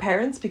to tell our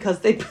parents because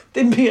they'd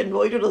be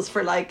annoyed with us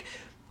for,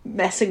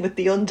 messing with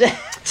the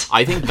undead.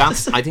 I think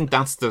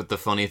that's the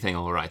funny thing,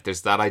 all right.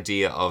 There's that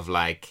idea of,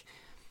 and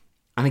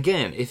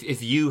again,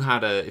 if you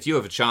have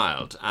a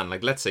child,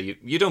 and, let's say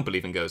you don't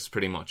believe in ghosts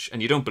pretty much,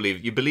 and you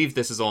believe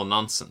this is all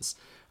nonsense,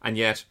 and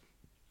yet,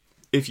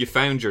 if you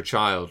found your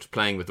child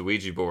playing with the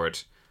Ouija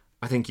board,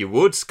 I think you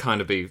would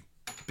kind of be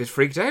bit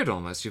freaked out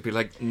almost. You'd be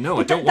like, no,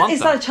 I don't want that.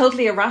 Is that a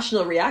totally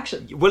irrational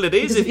reaction? Well, it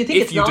is.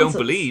 If you don't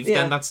believe,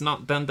 yeah. then that's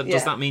not. Then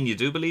does that mean you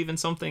do believe in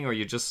something, or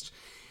you just?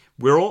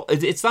 We're all.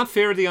 It's that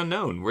fear of the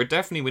unknown.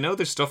 We know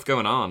there's stuff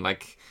going on. I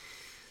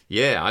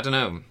don't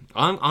know.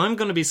 I'm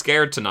going to be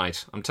scared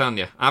tonight. I'm telling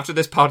you. After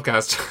this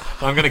podcast,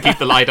 I'm going to keep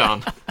the light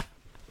on.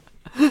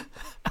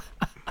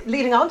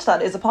 Leading on to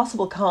that is a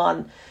possible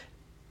con,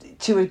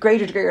 to a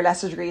greater degree or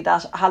lesser degree,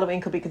 that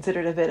Halloween could be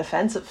considered a bit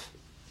offensive.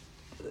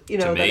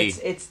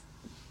 That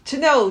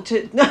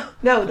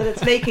that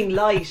it's making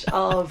light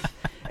of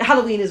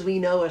Halloween as we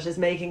know it, is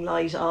making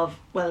light of,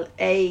 well,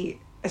 I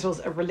suppose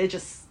a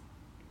religious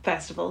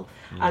festival,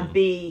 and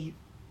B,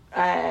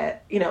 a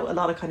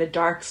lot of kind of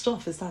dark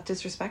stuff. Is that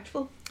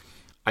disrespectful?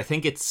 I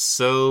think it's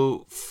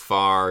so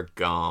far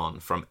gone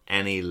from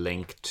any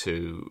link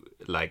to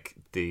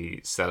the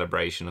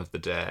celebration of the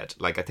dead.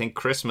 I think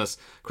Christmas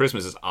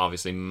is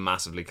obviously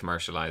massively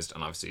commercialized,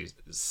 and obviously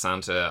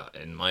Santa,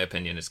 in my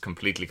opinion, is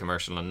completely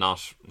commercial and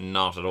not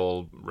at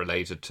all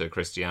related to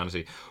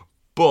Christianity.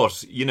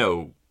 But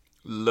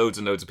loads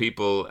and loads of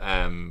people,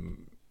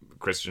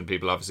 Christian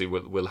people, obviously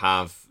will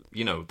have,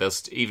 they'll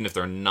even if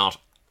they're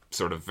not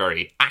sort of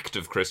very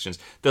active Christians,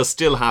 they'll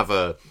still have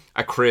a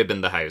crib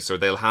in the house, or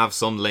they'll have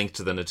some link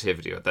to the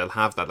nativity, or they'll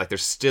have that,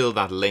 there's still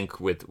that link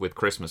with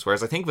Christmas.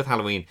 Whereas I think with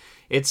Halloween,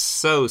 it's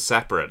so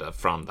separate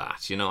from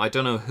that. I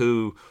don't know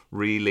who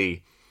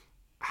really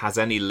has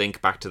any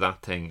link back to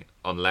that thing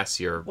unless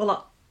you're...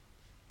 Well,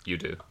 you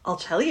do. I'll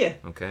tell you.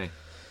 Okay.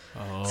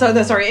 Oh.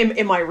 So,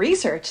 in my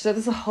research, so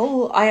there's a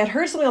whole... I had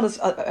heard something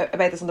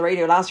about this on the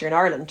radio last year in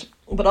Ireland,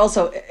 but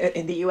also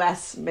in the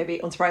US, maybe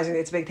unsurprisingly,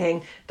 it's a big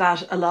thing,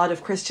 that a lot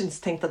of Christians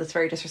think that it's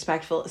very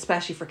disrespectful,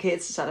 especially for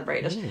kids, to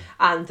celebrate it.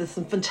 And there's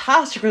some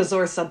fantastic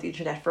resources on the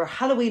internet for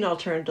Halloween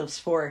alternatives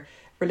for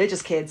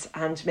religious kids,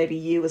 and maybe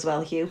you as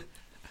well, Hugh.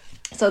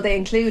 So they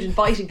include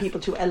inviting people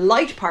to a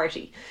light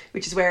party,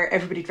 which is where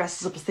everybody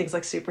dresses up as things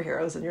like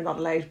superheroes, and you're not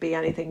allowed to be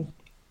anything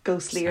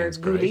ghostly or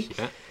ghouly.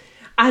 Yeah.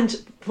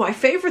 And my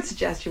favourite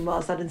suggestion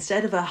was that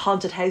instead of a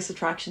haunted house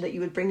attraction, that you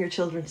would bring your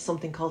children to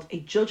something called a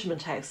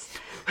judgment house.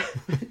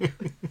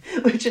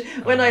 Which,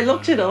 when I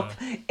looked it up,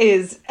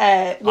 is...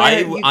 I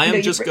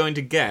am just going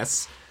to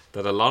guess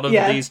that a lot of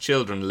these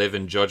children live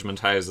in judgment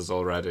houses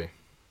already.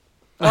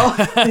 Oh,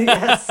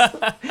 yes.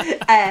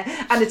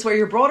 And it's where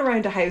you're brought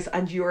around a house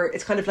and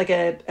it's kind of like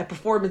a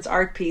performance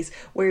art piece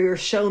where you're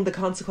shown the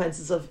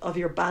consequences of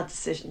your bad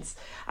decisions.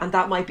 And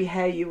that might be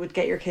how you would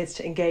get your kids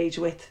to engage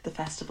with the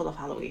festival of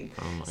Halloween.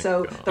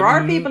 So God. There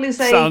are people who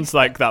say... Sounds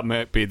like that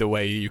might be the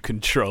way you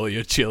control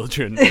your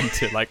children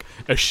into like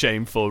a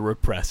shameful,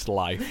 repressed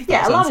life.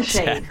 Yeah, that a lot of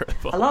shame.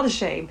 Terrible. A lot of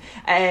shame.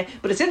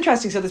 But it's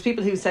interesting. So there's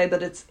people who say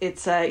that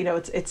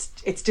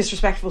it's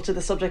disrespectful to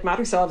the subject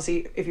matter. So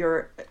obviously, if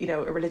you're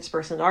a religious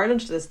person in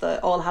Ireland, there's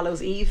the All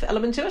Hallows Eve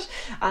element to it,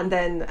 and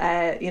then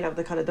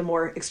the kind of the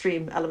more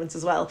extreme elements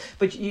as well.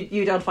 But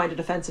you don't find it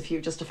offensive, Hugh,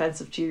 just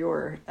offensive to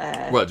your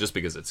well, just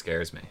because it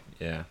scares me.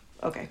 Yeah.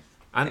 Okay.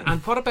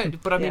 And what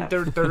about? But I mean,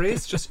 there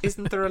is just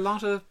isn't there a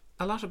lot of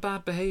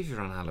bad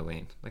behaviour on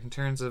Halloween, like in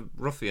terms of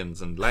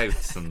ruffians and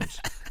louts and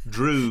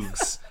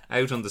droogs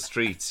out on the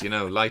streets,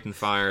 lighting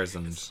fires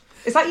and.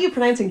 Is that you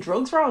pronouncing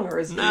drugs wrong, or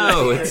is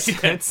no? It's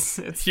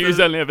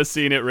Hugh's only ever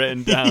seen it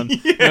written down.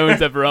 No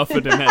one's ever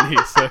offered him any.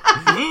 So.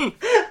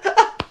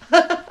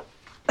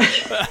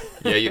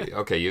 Yeah.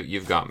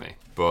 You've got me.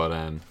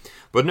 But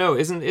no,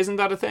 isn't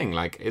that a thing?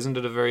 Like, isn't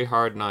it a very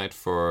hard night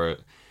for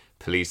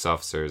police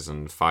officers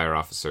and fire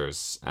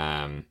officers?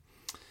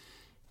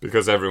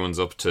 Because everyone's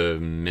up to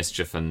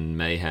mischief and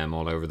mayhem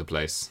all over the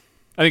place.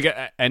 I think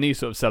any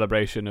sort of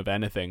celebration of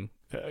anything,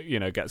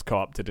 gets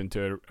co-opted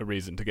into a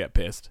reason to get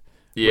pissed.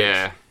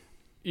 Yeah.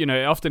 Which,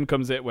 it often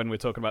comes when we're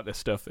talking about this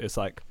stuff, it's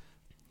like,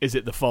 is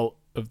it the fault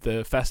of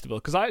the festival?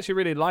 Because I actually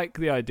really like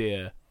the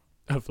idea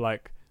of,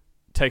 like,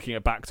 taking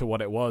it back to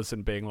what it was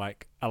and being,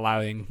 like,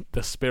 allowing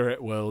the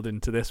spirit world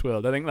into this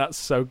world. I think that's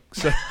so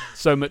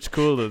much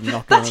cooler than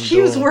knocking on the door. That's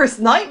Hugh's worst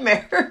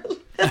nightmare.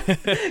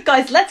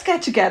 Guys, let's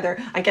get together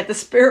and get the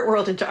spirit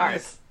world into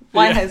ours.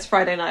 My house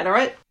Friday night, all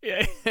right?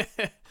 Yeah.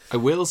 I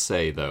will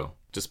say, though,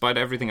 despite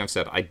everything I've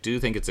said, I do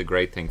think it's a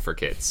great thing for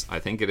kids. I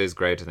think it is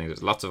great. I think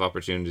there's lots of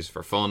opportunities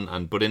for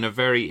fun, but in a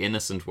very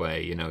innocent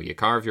way. You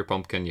carve your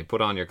pumpkin, you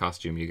put on your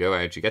costume, you go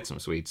out, you get some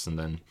sweets, and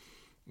then,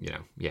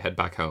 you head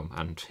back home.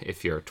 And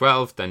if you're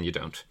 12, then you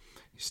don't.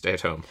 You stay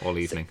at home all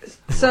evening.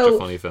 So watch a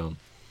funny film.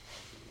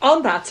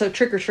 On that, so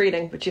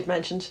trick-or-treating, which you've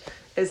mentioned,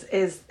 is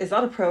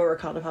that a pro or a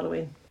con of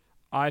Halloween?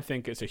 I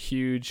think it's a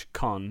huge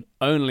con,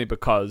 only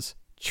because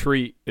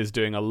treat is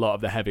doing a lot of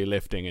the heavy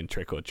lifting in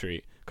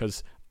trick-or-treat.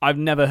 Because I've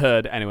never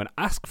heard anyone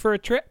ask for a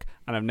trick,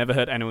 and I've never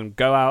heard anyone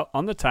go out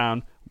on the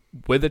town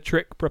with a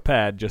trick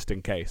prepared just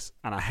in case,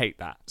 and I hate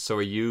that. So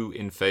are you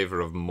in favour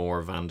of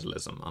more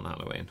vandalism on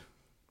Halloween?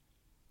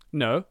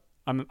 No,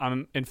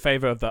 I'm in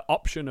favour of the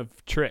option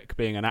of trick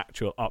being an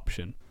actual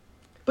option.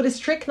 But is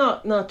trick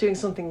not doing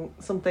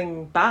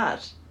something bad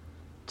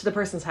to the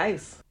person's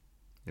house?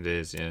 It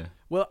is, yeah.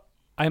 Well,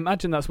 I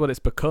imagine that's what it's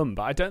become,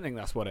 but I don't think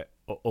that's what it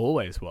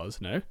always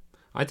was, no?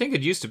 I think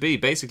it used to be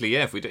basically,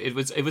 yeah. It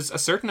was a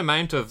certain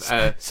amount of.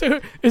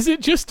 So is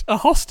it just a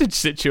hostage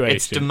situation?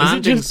 It's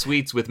demanding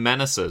sweets with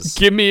menaces.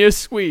 Give me a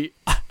sweet.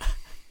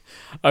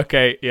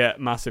 Okay, yeah,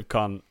 massive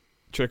con.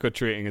 Trick or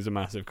treating is a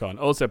massive con.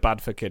 Also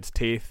bad for kids'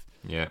 teeth.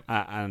 Yeah,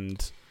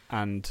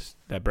 and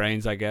their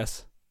brains, I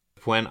guess.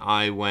 When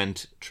I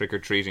went trick or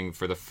treating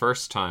for the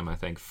first time, I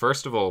think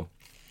first of all,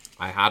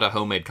 I had a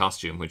homemade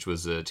costume, which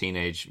was a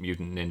Teenage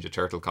Mutant Ninja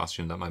Turtle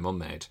costume that my mum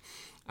made,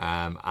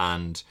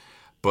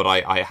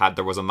 But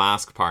there was a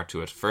mask part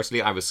to it.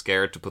 Firstly, I was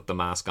scared to put the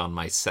mask on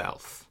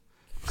myself.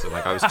 So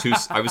like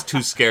I was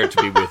too scared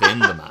to be within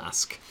the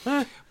mask.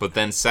 But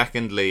then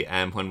secondly,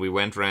 when we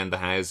went around the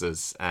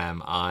houses,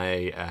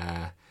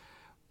 I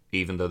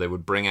even though they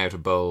would bring out a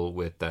bowl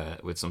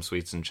with some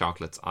sweets and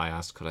chocolates, I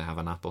asked, could I have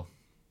an apple?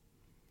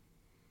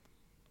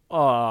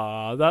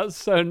 Oh, that's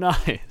so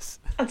nice.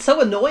 And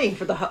so annoying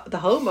for the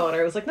homeowner.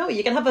 I was like, no,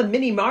 you can have a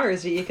mini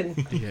Mars. You can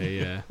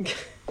yeah.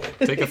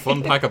 Take a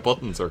fun pack of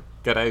buttons or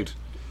get out.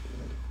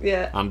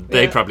 Yeah. And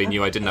they probably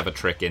knew I didn't have a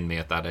trick in me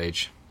at that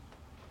age.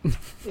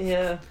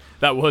 Yeah.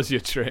 That was your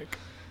trick.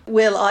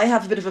 Will, I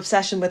have a bit of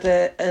obsession with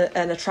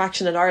an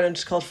attraction in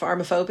Ireland called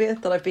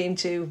Pharmaphobia that I've been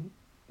to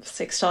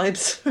 6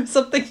 times or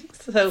something.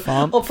 So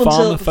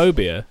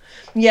Pharmaphobia?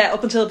 Yeah,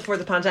 up until before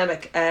the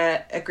pandemic,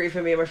 a group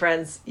of me and my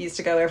friends used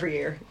to go every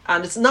year.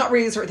 And it's not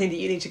really the sort of thing that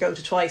you need to go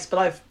to twice, but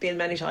I've been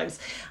many times.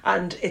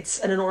 And it's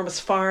an enormous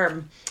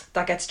farm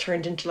that gets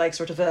turned into like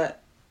sort of a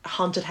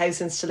haunted house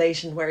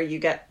installation where you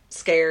get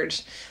scared.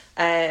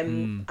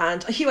 And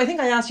Hugh, I think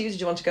I asked you, did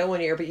you want to go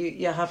one year, but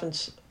you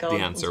haven't gone.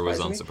 The answer was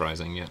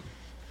unsurprising, yeah.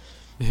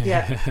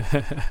 Yeah.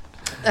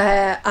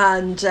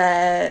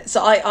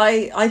 So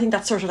I think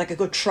that's sort of like a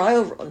good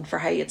trial run for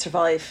how you'd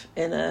survive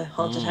in a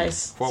haunted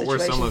house What situation.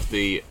 were some of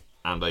the,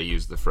 and I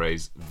use the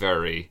phrase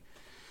very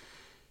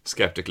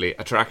skeptically,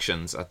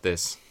 attractions at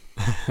this?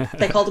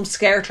 They call them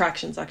scare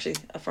attractions, actually.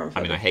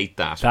 I mean, I hate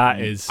that.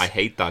 That is... I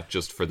hate that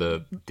just for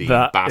the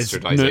That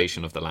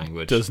bastardization of the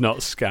language. Does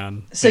not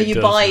scan. So It you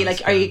does buy, not like,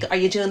 scan. are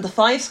you doing the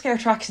 5 scare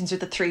attractions or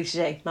the 3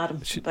 today,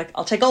 madam? Like,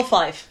 I'll take all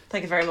 5.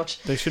 Thank you very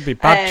much. They should be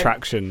bad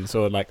attractions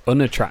or like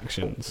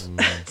unattractions.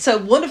 So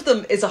one of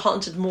them is a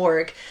haunted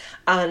morgue,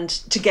 and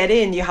to get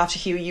in, you have to,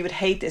 Hugh, you would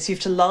hate this, you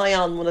have to lie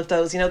on one of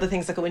those, you know, the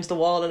things that go into the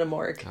wall in a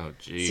morgue. Oh,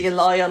 jeez. So you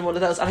lie on one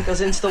of those, and it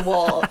goes into the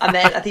wall, and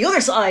then at the other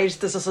side,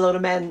 there's just a load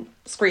of men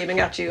screaming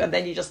at you, and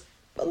then you just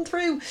run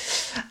through.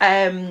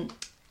 Then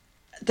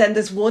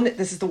there's one,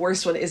 this is the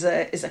worst one, is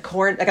a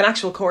corn, like an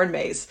actual corn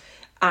maze,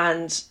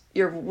 and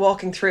you're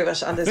walking through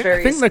it, and there's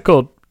I think they're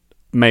called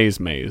maze.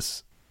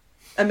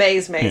 A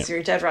maze, Yeah.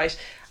 you're dead right.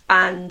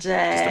 And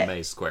Just a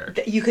maze square.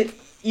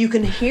 you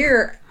can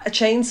hear a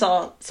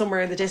chainsaw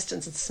somewhere in the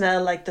distance and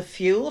smell like the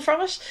fuel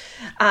from it,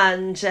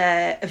 and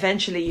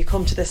eventually you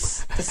come to the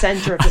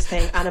centre of this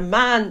thing, and a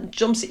man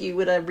jumps at you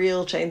with a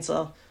real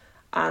chainsaw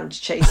and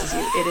chases you.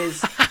 It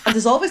is, and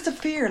there's always the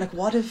fear, like,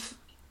 what if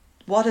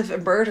a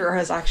murderer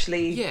has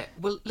actually... Yeah,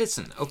 well,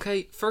 listen,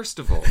 okay, first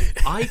of all,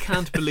 I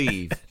can't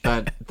believe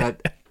that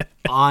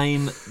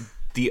I'm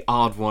the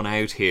odd one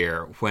out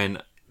here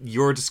when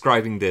you're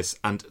describing this,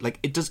 and,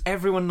 like, does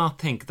everyone not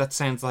think that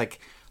sounds like,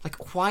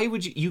 why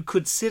would you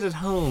could sit at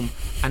home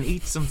and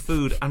eat some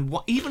food and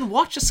even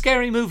watch a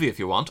scary movie if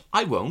you want.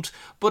 I won't,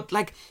 but,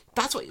 like,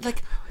 that's what,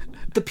 like,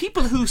 the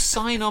people who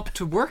sign up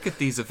to work at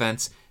these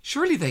events,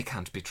 surely they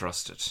can't be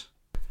trusted.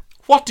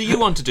 What do you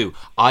want to do?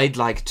 I'd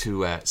like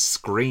to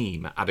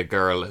scream at a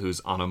girl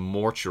who's on a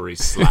mortuary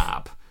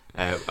slab,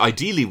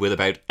 ideally with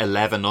about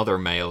 11 other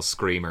male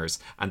screamers,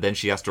 and then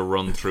she has to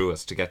run through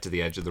us to get to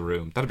the edge of the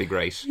room. That'd be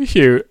great.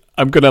 Hugh,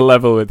 I'm going to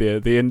level with you.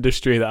 The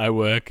industry that I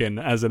work in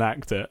as an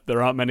actor,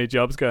 there aren't many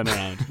jobs going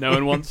around. No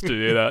one wants to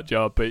do that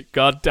job, but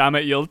god damn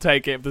it, you'll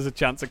take it if there's a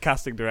chance a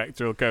casting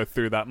director will go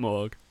through that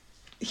morgue.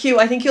 Hugh,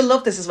 I think you'll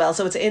love this as well.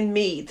 So it's in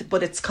Meath,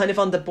 but it's kind of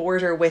on the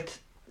border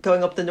with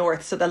going up the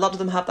north. So a lot of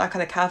them have that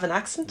kind of Cavan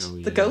accent,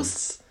 the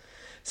ghosts.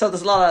 So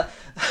there's a lot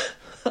of...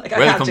 like,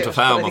 Welcome to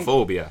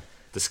Phalmophobia,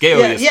 the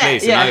scariest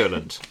place in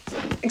Ireland.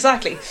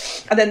 Exactly.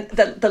 And then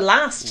the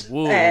last,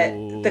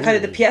 the kind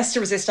of the pièce de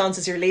résistance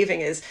as you're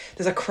leaving is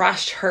there's a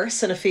crashed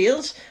hearse in a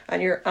field,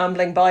 and you're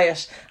ambling by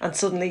it, and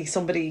suddenly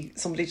somebody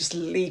just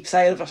leaps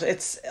out of it.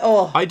 It's,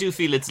 I do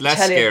feel it's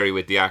less scary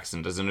with the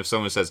accent, as in if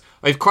someone says,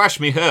 "I've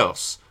crashed my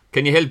hearse,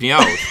 can you help me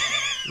out?"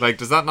 Like,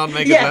 does that not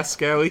make it less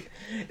scary?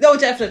 No,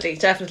 definitely.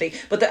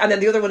 But and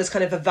then the other one is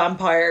kind of a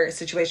vampire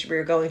situation where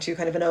you're going to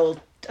kind of an old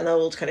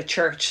kind of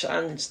church,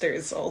 and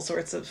there's all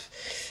sorts of,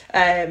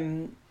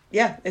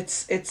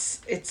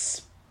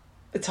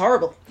 it's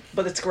horrible,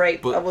 but it's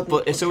great. I wouldn't.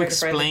 But so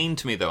explain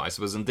to me though, I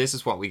suppose, and this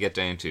is what we get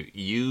down to.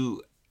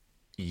 You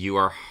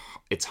are.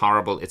 It's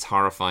horrible. It's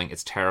horrifying.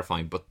 It's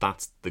terrifying. But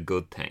that's the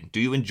good thing.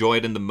 Do you enjoy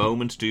it in the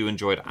moment? Do you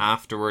enjoy it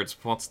afterwards?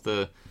 Where's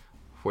the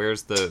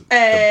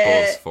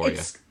buzz for you?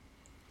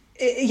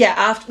 Yeah,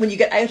 after when you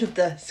get out of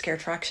the scare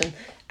attraction,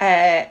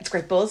 it's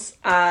great buzz,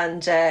 and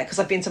because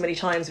I've been so many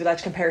times, we like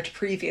to compare it to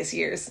previous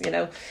years, you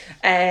know,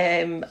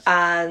 and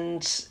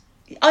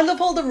I love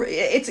all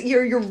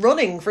you're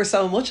running for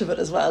so much of it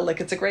as well.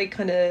 Like, it's a great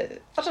kind of,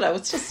 I don't know,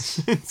 it's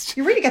just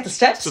you really get the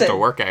steps. It's just a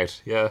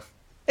workout, yeah.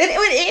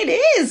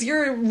 It is.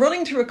 You're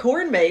running through a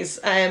corn maze,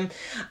 and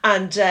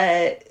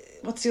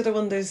what's the other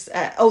one? There's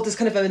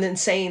kind of an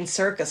insane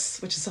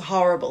circus, which is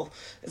horrible.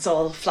 It's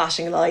all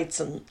flashing lights,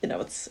 and you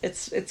know,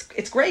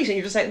 it's great, and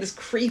you're just out in this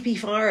creepy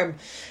farm.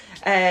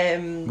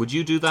 Would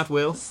you do that,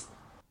 Will?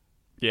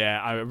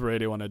 Yeah, I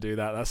really want to do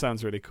that. That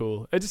sounds really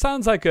cool. It just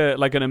sounds like an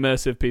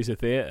immersive piece of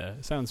theatre.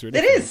 It sounds really.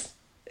 It is.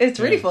 It's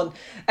really fun.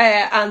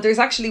 And there's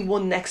actually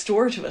one next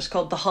door to it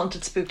called the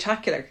Haunted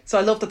Spooktacular. So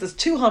I love that there's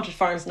 2 haunted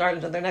farms in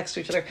Ireland and they're next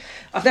to each other.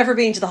 I've never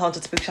been to the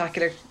Haunted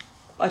Spooktacular.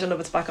 I don't know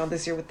if it's back on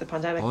this year with the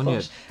pandemic.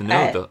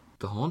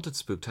 The Haunted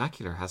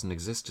Spooktacular hasn't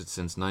existed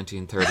since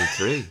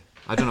 1933.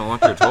 I don't know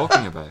what you're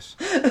talking about.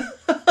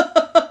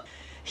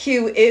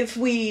 Hugh, if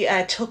we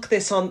took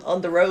this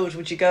on the road,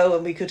 would you go,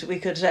 and we could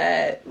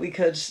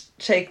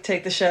take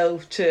the show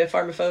to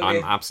Pharmaphobia?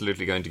 I'm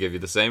absolutely going to give you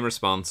the same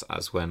response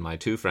as when my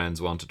 2 friends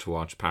wanted to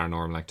watch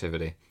Paranormal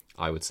Activity.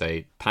 I would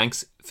say,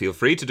 thanks, feel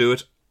free to do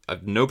it.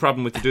 I've no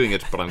problem with you doing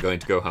it, but I'm going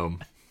to go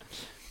home.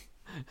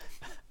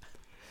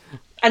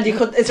 And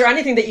is there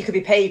anything that you could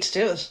be paid to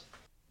do it?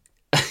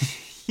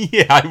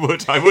 Yeah, I would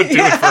do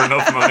it for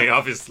enough money,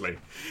 obviously.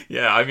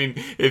 Yeah, I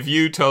mean, if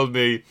you told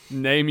me...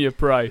 Name your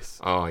price.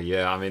 Oh,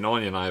 yeah, I mean,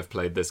 Anya and I have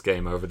played this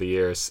game over the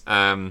years.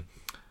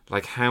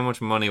 Like, how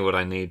much money would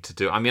I need to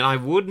do? I mean, I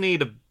would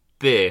need a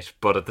bit,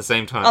 but at the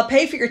same time... I'll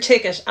pay for your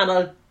ticket and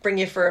I'll bring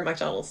you for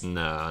McDonald's.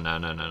 No.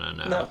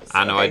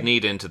 I know, I'd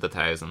need into the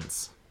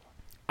thousands.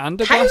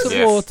 And a glass of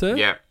water?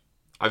 Yeah.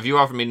 If you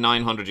offered me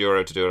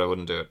 €900 to do it, I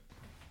wouldn't do it.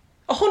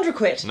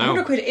 £100? No.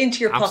 £100 into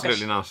your pocket?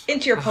 Absolutely not.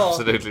 Into your paw?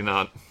 Absolutely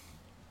not.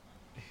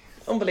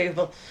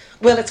 Unbelievable.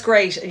 Well, it's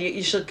great, and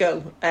you should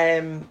go.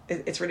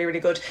 It's really, really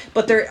good.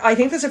 But I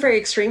think there's a very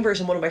extreme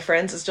version one of my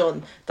friends has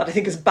done that I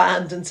think is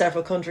banned in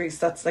several countries.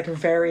 That's like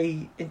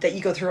that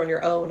you go through on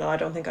your own, and I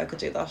don't think I could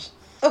do that.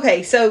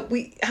 Okay, so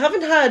we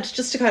haven't had,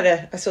 just to kind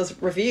of, I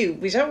suppose, review,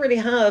 we don't really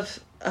have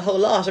a whole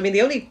lot. I mean,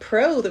 the only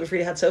pro that we've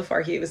really had so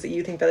far, Hugh, is that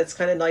you think that it's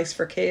kind of nice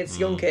for kids,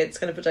 young kids,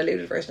 kind of a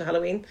diluted version of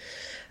Halloween.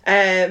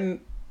 And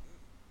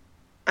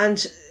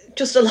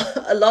just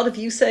a lot of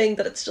you saying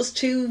that it's just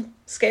too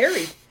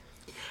scary.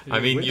 I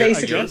mean,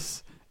 basically, I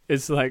guess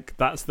it's like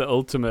that's the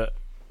ultimate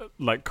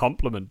like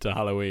compliment to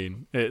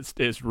Halloween.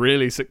 It's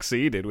really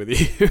succeeded with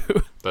you.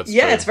 That's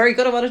yeah, true. it's very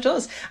good at what it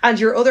does. And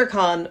your other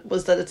con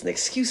was that it's an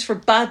excuse for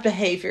bad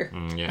behaviour.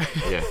 Yeah.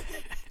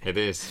 It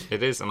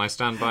is, and I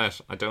stand by it.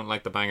 I don't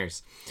like the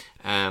bangers.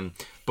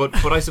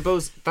 But I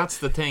suppose that's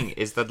the thing,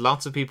 is that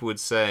lots of people would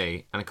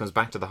say, and it comes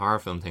back to the horror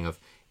film thing of,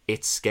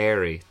 it's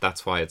scary,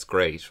 that's why it's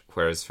great.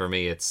 Whereas for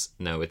me, it's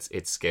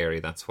scary,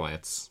 that's why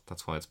it's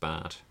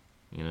bad.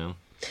 You know.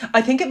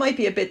 I think it might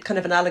be a bit kind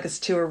of analogous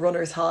to a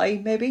runner's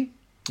high, maybe.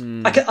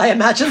 I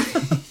imagine.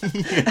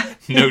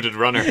 Noted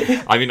runner.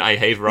 I mean, I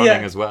hate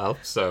running as well.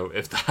 So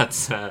if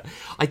that's,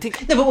 I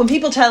think. No, but when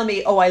people tell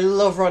me, "Oh, I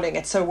love running;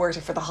 it's so worth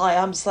it for the high,"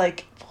 I'm just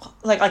like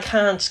I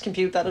can't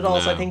compute that at all.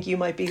 No. So I think you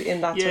might be in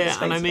that sort of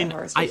space. And I mean,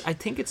 horror I space.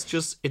 think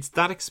it's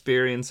that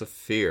experience of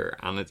fear,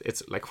 and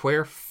it's like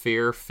where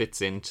fear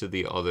fits into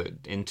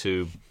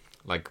into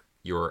like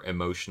your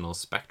emotional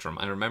spectrum.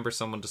 I remember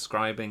someone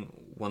describing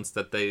once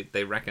that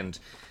they reckoned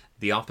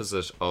the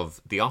opposite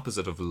of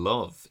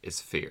love is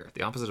fear.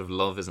 The opposite of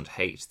love isn't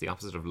hate. The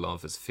opposite of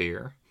love is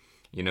fear.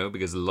 You know,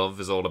 because love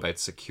is all about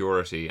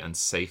security and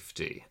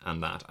safety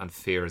and that, and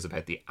fear is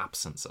about the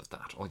absence of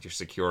that. All your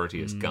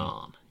security is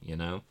gone, you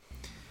know?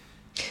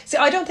 See,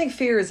 I don't think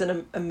fear is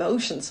an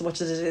emotion so much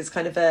as it is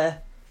kind of an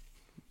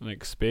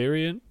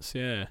experience,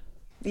 yeah.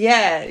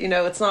 Yeah, you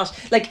know, it's not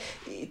like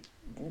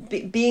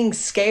being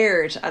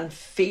scared and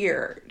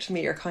fear to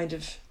me are kind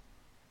of.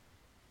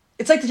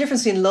 It's like the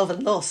difference between love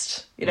and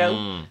lust, you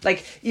know?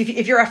 Like,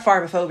 if you're at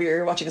Pharmaphobia or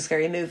you're watching a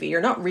scary movie, you're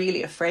not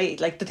really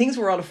afraid. Like, the things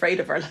we're all afraid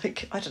of are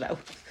like, I don't know,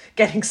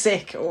 getting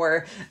sick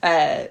or,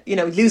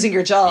 losing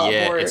your job.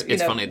 Yeah, or, it's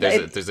funny.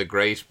 There's a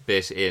great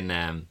bit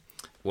in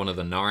one of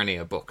the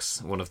Narnia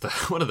books, one of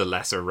the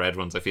lesser read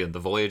ones, I feel, The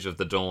Voyage of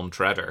the Dawn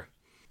Treader.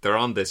 They're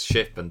on this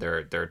ship and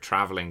they're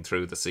traveling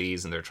through the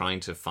seas and they're trying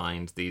to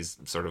find these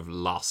sort of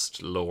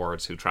lost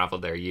lords who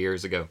traveled there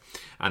years ago.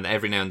 And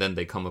every now and then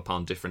they come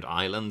upon different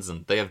islands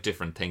and they have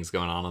different things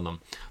going on them.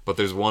 But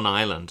there's one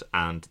island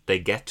and they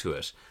get to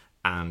it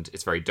and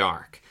it's very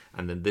dark.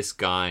 And then this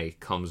guy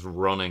comes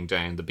running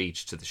down the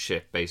beach to the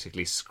ship,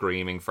 basically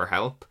screaming for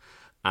help.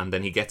 And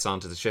then he gets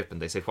onto the ship and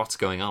they say, what's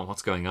going on?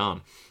 What's going on?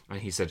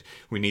 And he said,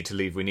 we need to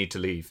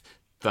leave.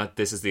 That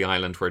this is the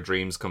island where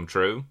dreams come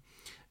true.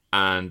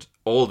 And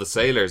all the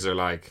sailors are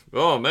like,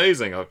 oh,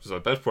 amazing. I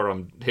bet where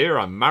I'm here,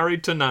 I'm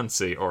married to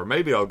Nancy. Or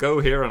maybe I'll go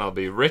here and I'll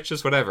be rich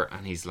as whatever.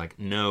 And he's like,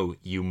 no,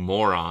 you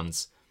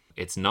morons.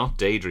 It's not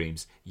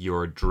daydreams.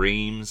 Your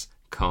dreams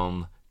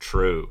come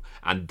true.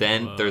 And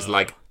then there's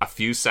like a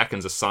few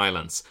seconds of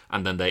silence.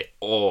 And then they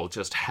all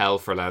just hell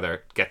for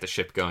leather get the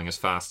ship going as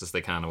fast as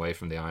they can away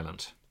from the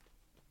island.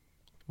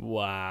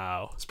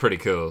 Wow. It's pretty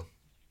cool.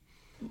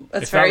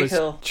 That's if very that was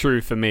cool.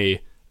 True for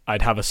me,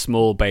 I'd have a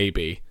small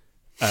baby.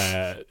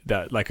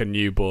 That like a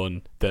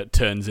newborn that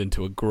turns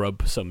into a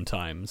grub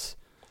sometimes.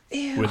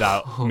 Ew.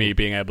 Without me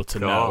being able to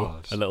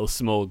know, a little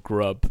small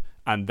grub,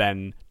 and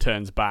then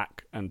turns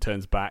back, and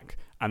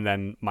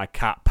then my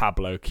cat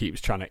Pablo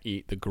keeps trying to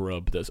eat the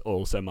grub that's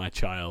also my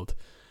child.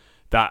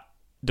 That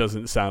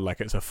doesn't sound like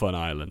it's a fun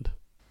island.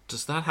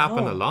 Does that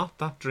happen a lot,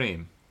 that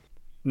dream?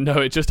 No,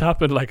 it just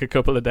happened like a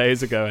couple of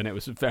days ago and it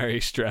was very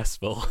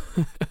stressful.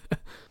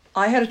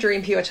 I had a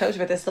dream, Hugh, I told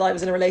you about this, that I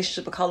was in a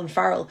relationship with Colin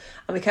Farrell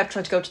and we kept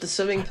trying to go to the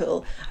swimming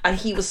pool and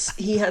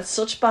he had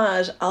such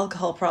bad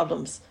alcohol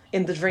problems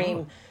in the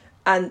dream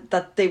and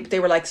that they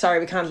were like, sorry,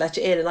 we can't let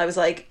you in. And I was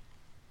like,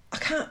 I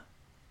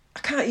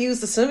can't use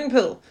the swimming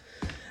pool.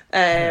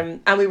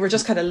 And we were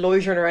just kind of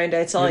loitering around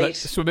outside. Like,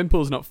 the swimming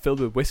pool's not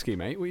filled with whiskey,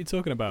 mate. What are you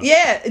talking about?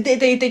 Yeah,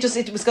 they just,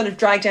 it was going to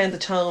drag down the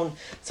tone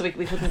so we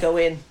couldn't go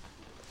in.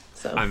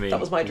 So I mean, that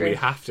was my dream. We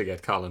have to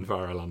get Colin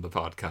Farrell on the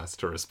podcast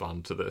to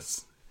respond to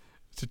this.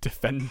 To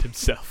defend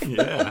himself.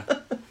 Yeah.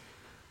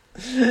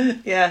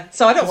 Yeah,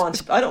 so I don't want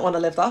to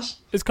live that.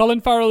 Is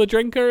Colin Farrell a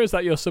drinker? Is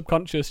that your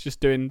subconscious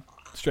just doing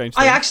strange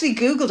things? I actually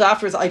Googled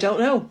afterwards. I don't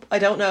know.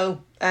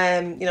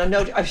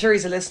 No, I'm sure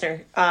he's a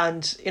listener,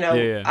 and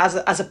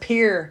as a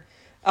peer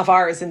of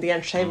ours in the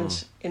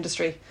entertainment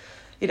industry,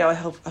 I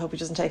hope he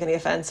doesn't take any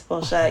offence.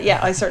 But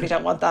I certainly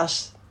don't want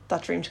that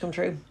dream to come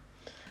true.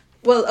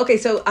 Well, okay,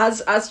 so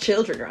as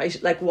children, right,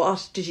 like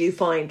what did you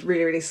find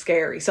really, really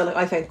scary? So like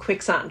I found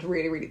quicksand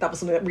really, really, that was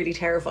something that really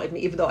terrified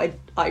me, even though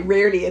I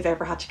rarely have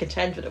ever had to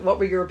contend with it. What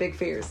were your big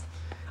fears?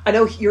 I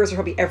know yours are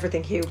probably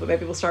everything, Hugh, but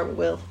maybe we'll start with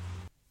Will.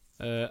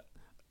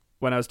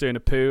 When I was doing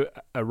a poo,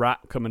 a rat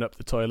coming up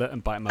the toilet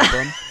and biting my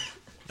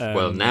bum.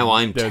 Well, now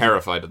I'm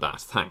terrified of that,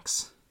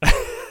 thanks.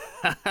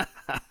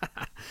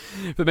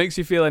 If it makes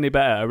you feel any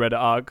better, I read an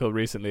article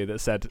recently that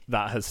said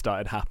that has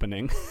started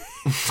happening.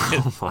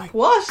 Oh my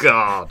What?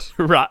 God.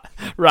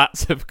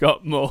 Rats have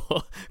got more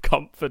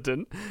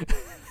confident.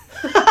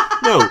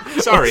 No,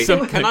 sorry.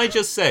 Something. Can I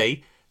just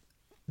say,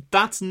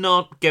 that's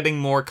not getting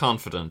more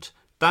confident.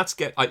 That's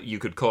you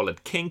could call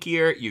it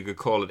kinkier, you could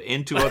call it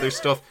into other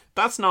stuff.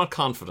 That's not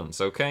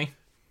confidence, okay?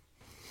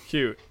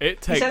 Hugh, it You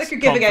takes sound like you're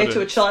giving out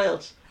to a confidence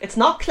child. It's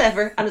not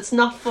clever and it's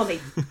not funny.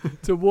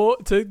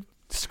 to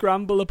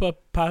scramble up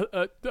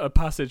a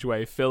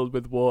passageway filled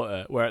with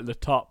water where at the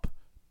top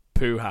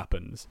poo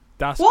happens.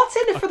 That's What's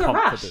in it a for the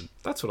rat? confident.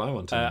 That's what I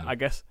want to know. I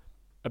guess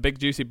a big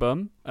juicy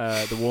bum,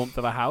 the warmth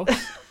of a house.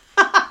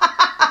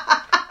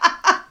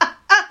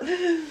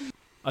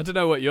 I don't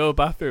know what your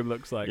bathroom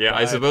looks like. Yeah,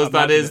 but I suppose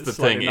that imagine is it's the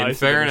slightly thing. In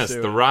nicer than a fairness,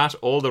 sewer.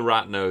 all the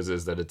rat knows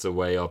is that it's a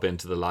way up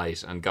into the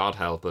light, and God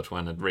help it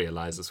when it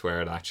realises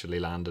where it actually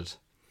landed.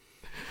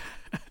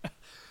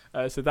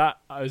 So that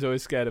I was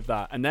always scared of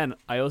that, and then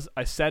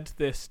I said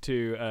this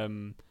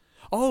to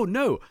oh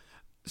no.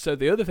 So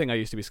the other thing I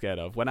used to be scared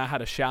of when I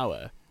had a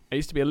shower, I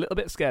used to be a little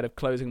bit scared of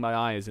closing my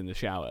eyes in the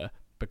shower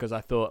because I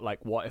thought,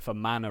 like, what if a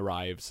man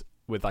arrives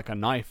with like a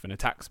knife and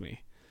attacks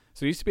me?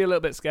 So I used to be a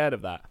little bit scared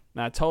of that.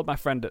 Now I told my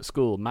friend at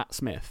school, Matt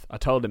Smith, I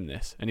told him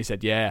this, and he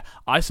said, yeah,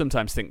 I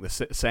sometimes think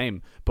the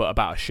same, but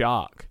about a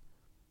shark.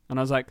 And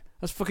I was like,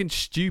 that's fucking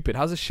stupid.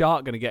 How's a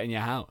shark going to get in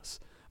your house?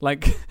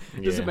 Like,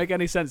 it doesn't make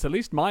any sense. At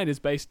least mine is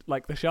based,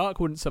 like, the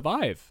shark wouldn't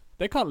survive.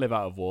 They can't live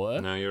out of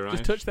water. No, you're right.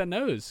 Just touch their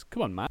nose.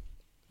 Come on, Matt.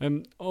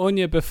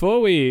 Anya,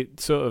 before we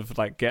sort of,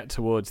 like, get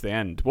towards the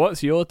end,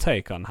 what's your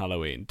take on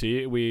Halloween?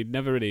 We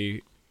never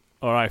really...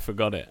 Or I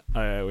forgot it.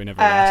 We never really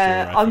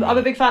asked you. I'm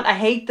a big fan. I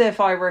hate the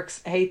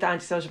fireworks. I hate the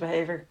antisocial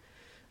behaviour.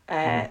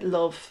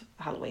 Love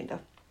Halloween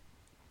though.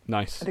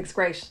 Nice. I think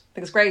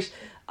it's great.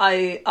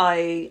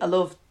 I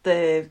love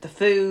the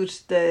food,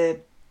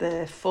 the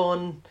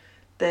fun,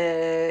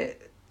 the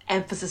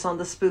emphasis on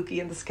the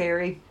spooky and the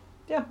scary.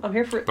 Yeah, I'm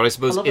here for it. But I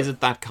suppose, love is it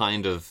that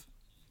kind of...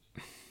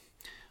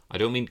 I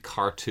don't mean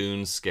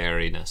cartoon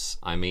scariness.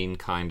 I mean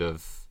kind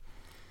of...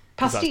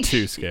 pastiche? That's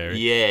too scary.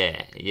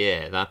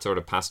 Yeah, that sort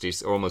of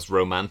pastiche, almost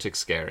romantic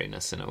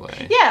scariness in a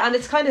way. Yeah, and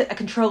it's kind of a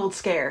controlled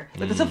scare.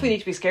 Like the stuff we need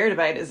to be scared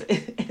about is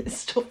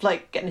stuff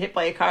like getting hit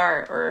by a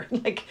car or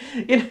like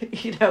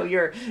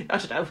you're I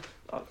don't know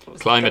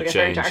Climate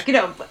change.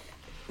 dark, but,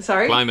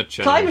 sorry, Climate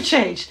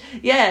change.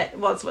 Yeah,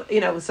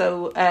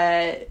 so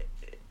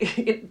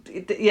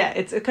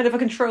it's a kind of a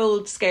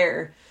controlled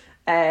scare,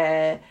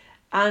 and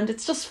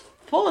it's just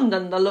fun,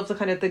 and I love the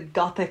kind of the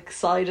gothic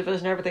side of it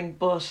and everything.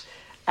 But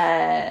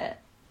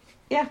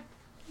yeah,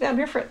 I'm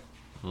here for it.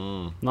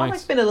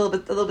 Nice. I've been a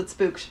little bit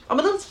spooked. I'm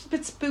a little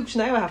bit spooked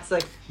now, I have to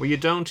say. Well, you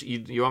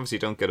obviously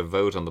don't get a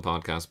vote on the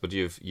podcast, but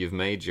you've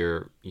made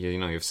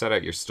you've set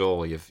out your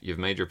stall, you've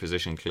made your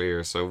position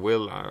clear. So,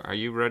 Will, are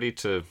you ready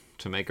to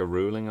make a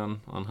ruling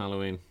on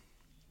Halloween?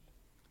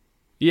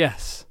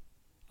 Yes,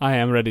 I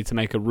am ready to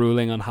make a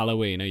ruling on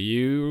Halloween. Are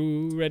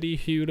you ready,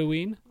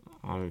 Halloween?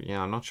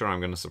 Yeah, I'm not sure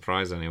I'm going to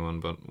surprise anyone,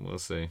 but we'll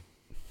see.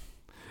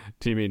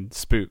 Do you mean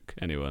spook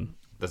anyone?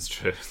 That's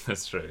true.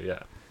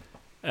 Yeah.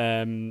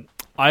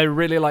 I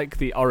really like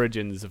the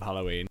origins of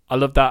Halloween. I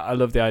love that. I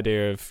love the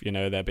idea of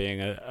there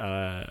being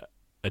a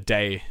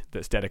day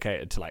that's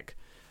dedicated to like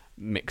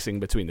mixing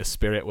between the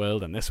spirit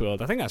world and this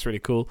world. I think that's really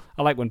cool.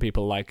 I like when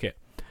people like it.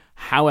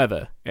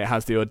 However, it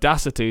has the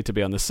audacity to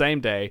be on the same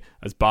day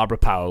as Barbara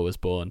Power was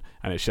born,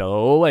 and it shall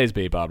always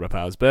be Barbara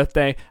Power's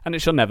birthday, and it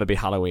shall never be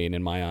Halloween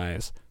in my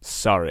eyes.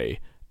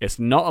 Sorry. It's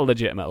not a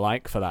legitimate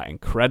like for that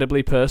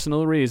incredibly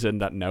personal reason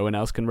that no one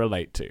else can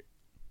relate to.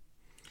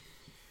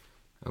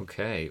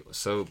 Okay,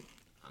 so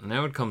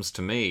now it comes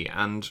to me,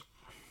 and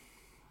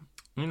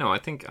I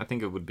think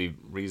it would be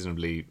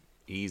reasonably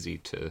easy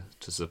to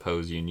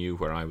suppose you knew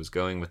where I was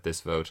going with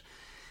this vote.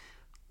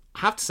 I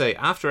have to say,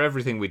 after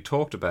everything we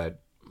talked about,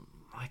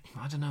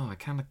 I don't know, I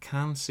kind of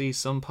can see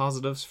some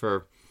positives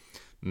for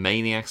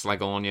maniacs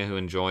like Anya who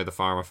enjoy the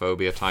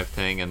pharmaphobia type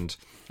thing, and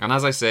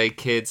as I say,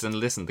 kids, and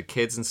listen, the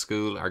kids in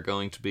school are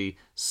going to be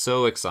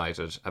so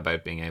excited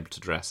about being able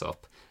to dress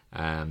up,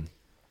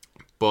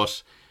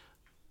 but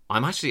I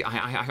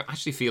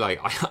actually feel like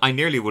I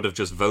nearly would have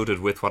just voted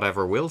with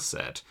whatever Will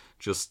said,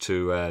 just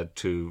to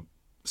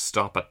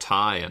stop a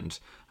tie and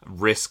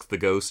risk the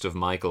ghost of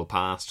Michael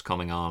Past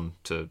coming on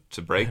to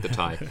break the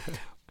tie.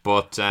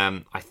 But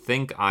I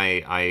think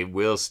I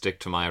will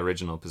stick to my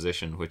original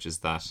position, which is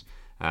that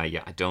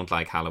I don't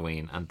like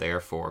Halloween, and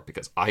therefore,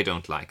 because I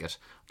don't like it,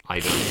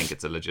 I don't think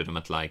it's a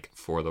legitimate like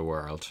for the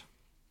world.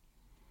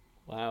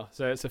 Wow.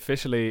 So it's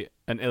officially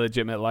an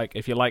illegitimate like.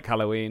 If you like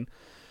Halloween,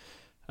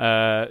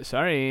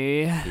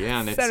 sorry.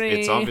 Yeah, and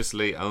it's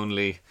obviously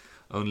only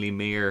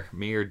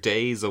mere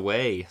days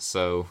away.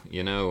 So,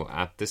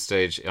 at this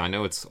stage, I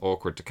know it's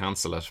awkward to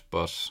cancel it,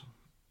 but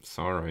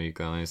sorry,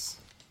 guys.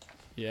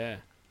 Yeah.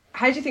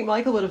 How do you think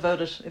Michael would have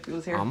voted if he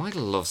was here? Oh,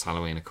 Michael loves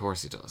Halloween. Of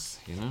course he does.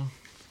 Of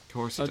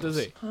course he does.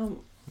 Does he?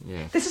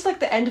 Yeah. This is like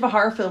the end of a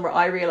horror film where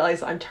I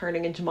realise I'm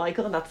turning into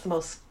Michael, and that's the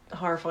most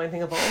horrifying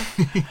thing of all.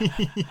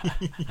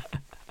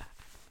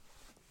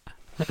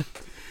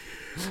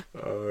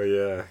 Oh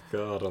yeah,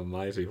 God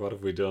Almighty, what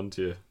have we done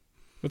to you?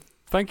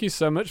 Thank you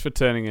so much for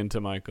turning into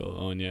Michael,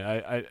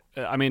 Anya.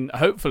 I mean,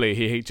 hopefully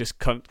he just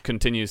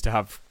continues to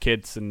have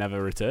kids and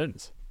never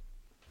returns.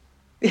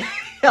 Yeah,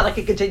 like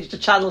he continues to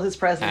channel his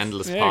presence.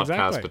 Endless Yeah, podcast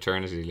exactly.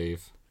 paternity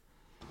leave.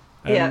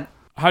 Yeah.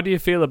 How do you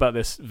feel about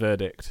this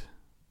verdict?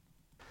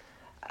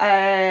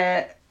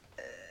 I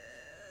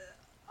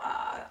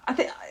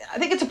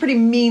think it's a pretty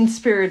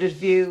mean-spirited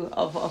view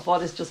of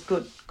what is just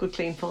good,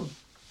 clean fun.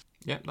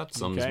 Yeah, that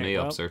sums Okay, me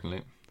well. up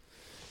certainly.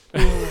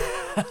 But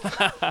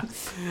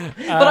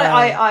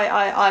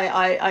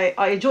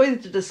I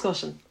enjoyed the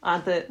discussion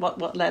and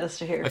what led us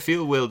to here. I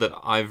feel, Will, that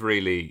I've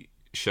really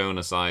shown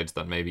a side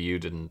that maybe you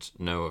didn't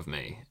know of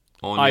me.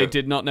 Anya, I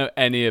did not know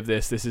any of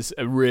this. This has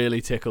really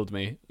tickled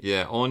me.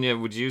 Yeah, Anya,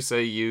 would you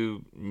say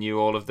you knew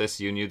all of this?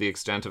 You knew the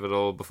extent of it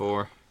all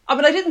before? I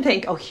mean, I didn't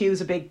think,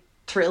 Hugh's a big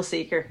thrill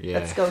seeker. Yeah.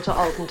 Let's go to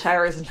Alton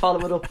Towers and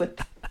follow it up with,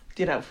 I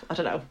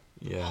don't know,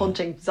 Yeah.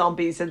 hunting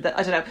zombies and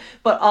I don't know.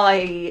 But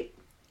I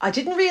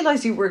didn't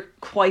realise you were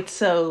quite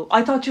so.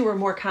 I thought you were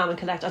more calm and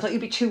collected. I thought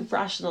you'd be too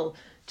rational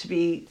to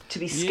be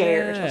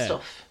scared of Yeah.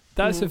 stuff.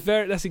 That's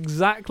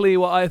exactly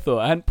what I thought.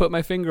 I hadn't put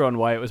my finger on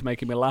why it was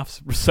making me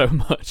laugh so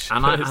much.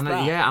 And but it's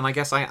that. and I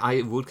guess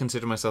I would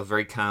consider myself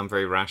very calm,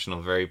 very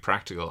rational, very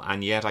practical.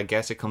 And yet I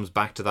guess it comes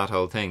back to that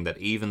whole thing that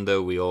even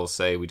though we all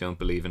say we don't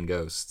believe in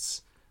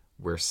ghosts,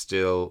 we're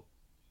still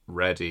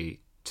ready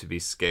to be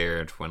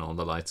scared when all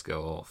the lights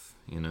go off,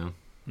 you know?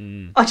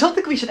 I don't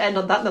think we should end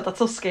on that note. That's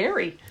so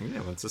scary.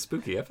 Yeah, well, it's a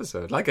spooky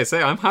episode. Like I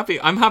say, I'm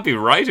happy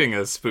writing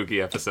a spooky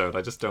episode.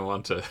 I just don't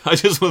want to. I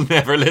just will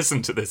never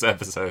listen to this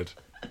episode.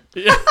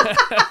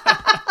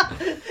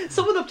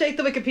 Someone update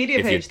the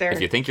Wikipedia page there. If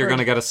you think you're going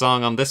to get a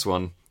song on this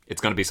one, it's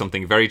going to be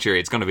something very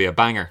cheery. It's going to be a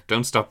banger.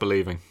 Don't stop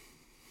believing.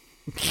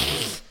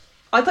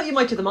 I thought you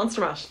might do the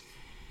Monster Mash.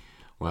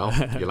 Well,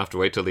 you'll have to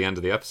wait till the end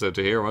of the episode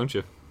to hear, won't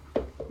you?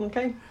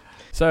 Okay.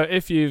 So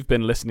if you've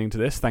been listening to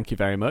this, thank you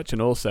very much.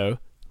 And also,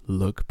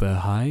 look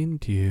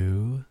behind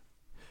you.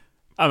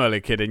 I'm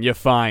only kidding. You're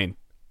fine.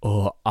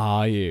 Or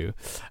are you?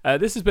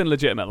 This has been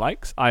Legitimate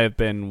Likes. I have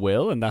been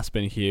Will, and that's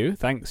been Hugh.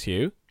 Thanks,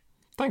 Hugh.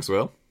 Thanks,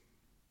 Will.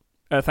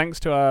 Thanks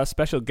to our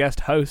special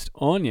guest host,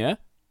 Anya.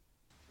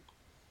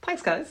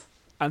 Thanks, guys.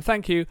 And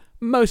thank you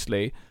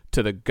mostly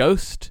to the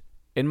ghost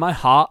in my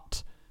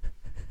heart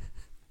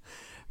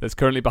that's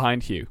currently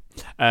behind Hugh.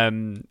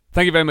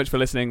 Thank you very much for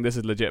listening. This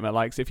is Legitimate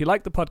Likes. If you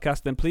like the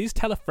podcast, then please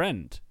tell a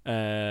friend.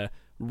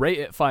 Rate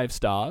it 5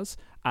 stars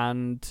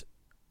and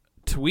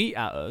tweet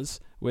at us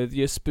with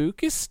your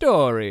spooky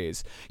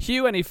stories.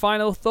 Hugh, any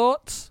final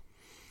thoughts?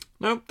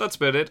 No, that's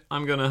about it.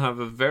 I'm going to have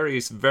a very,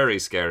 very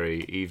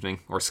scary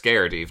evening. Or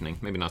scared evening.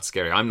 Maybe not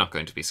scary. I'm not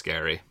going to be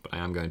scary, but I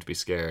am going to be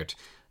scared.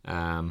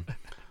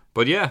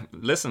 But yeah,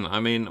 listen,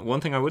 I mean,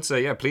 one thing I would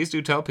say, please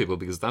do tell people,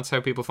 because that's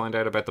how people find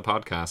out about the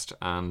podcast.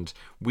 And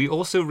we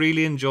also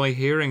really enjoy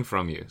hearing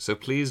from you. So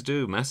please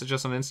do message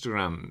us on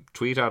Instagram,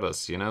 tweet at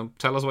us,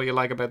 tell us what you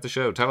like about the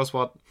show. Tell us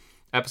what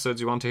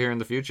episodes you want to hear in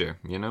the future,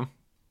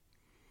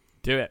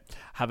 Do it.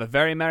 Have a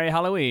very merry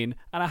Halloween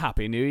and a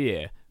happy new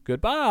year.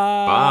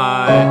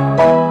 Goodbye.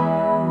 Bye.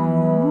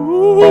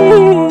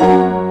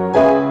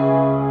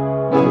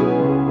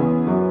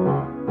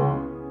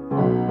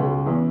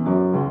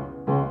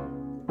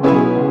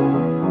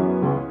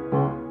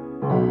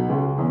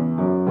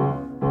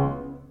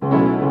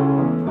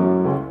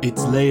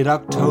 It's late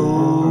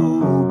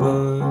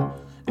October,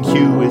 and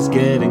Hugh is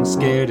getting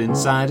scared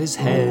inside his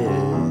head.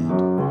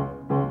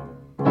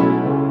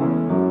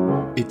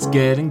 It's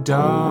getting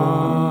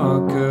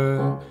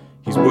darker.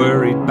 He's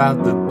worried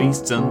about the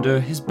beasts under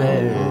his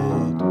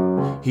bed.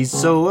 He's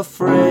so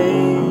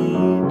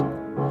afraid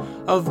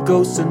of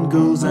ghosts and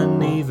ghouls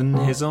and even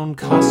his own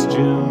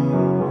costume.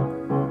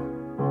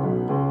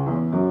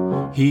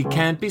 He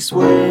can't be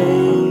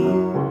swayed.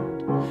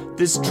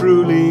 This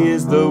truly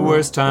is the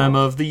worst time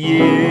of the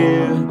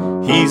year.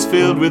 He's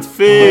filled with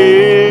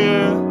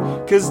fear,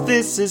 'cause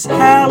this is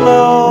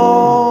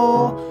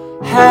Halloween,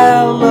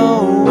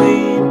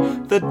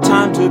 the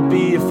time to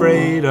be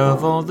afraid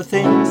of all the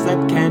things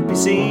that can't be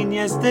seen.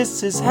 Yes,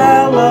 this is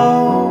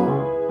Halloween.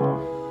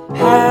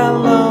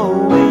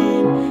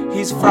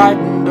 He's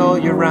frightened all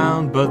year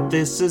round, but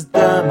this is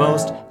the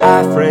most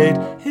afraid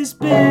he's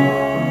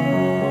been.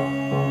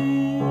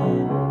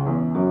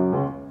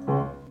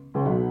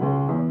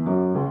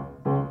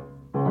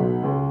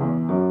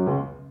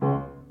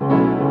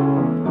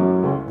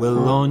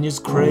 Well, Anya's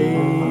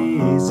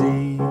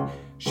crazy.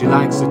 She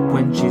likes it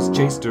when she's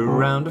chased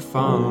around a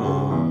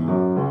farm.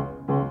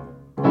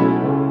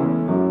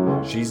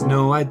 She's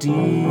no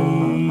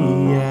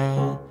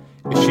idea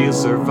if she'll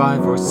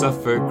survive or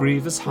suffer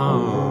grievous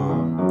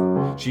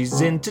harm. She's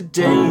into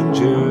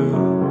danger.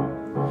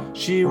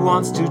 She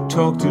wants to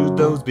talk to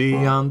those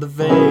beyond the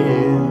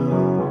veil.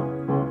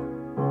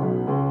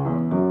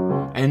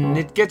 And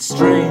it gets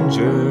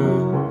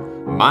stranger.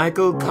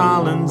 Michael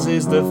Collins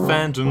is the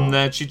phantom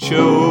that she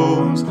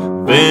chose.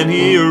 Then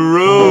he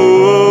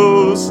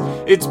arose.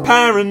 It's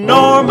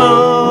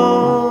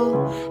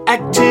paranormal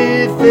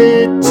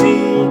activity.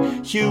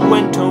 Hugh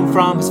went home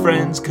from his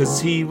friends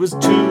 'cause he was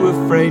too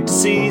afraid to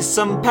see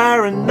some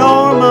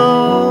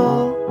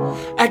paranormal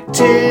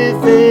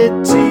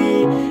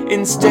activity.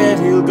 Instead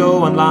he'll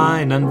go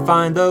online and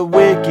find the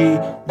wiki,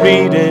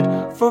 read it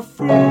for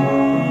free.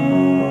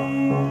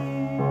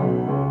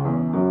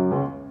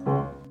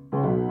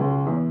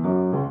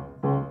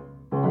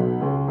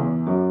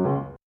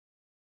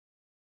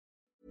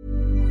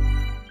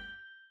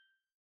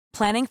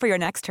 Planning for your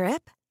next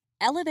trip?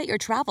 Elevate your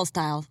travel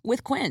style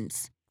with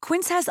Quince.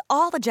 Quince has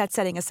all the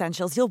jet-setting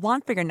essentials you'll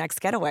want for your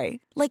next getaway,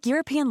 like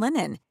European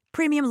linen,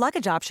 premium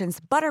luggage options,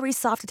 buttery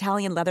soft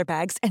Italian leather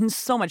bags, and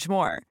so much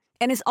more.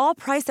 And is all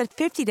priced at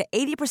 50 to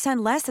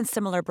 80% less than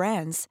similar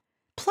brands.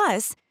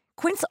 Plus,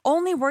 Quince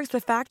only works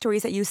with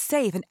factories that use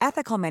safe and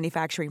ethical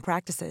manufacturing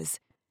practices.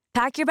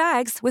 Pack your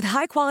bags with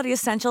high-quality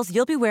essentials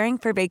you'll be wearing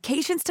for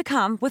vacations to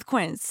come with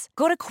Quince.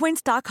 Go to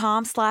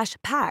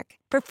quince.com/pack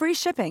for free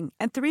shipping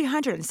and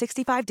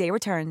 365-day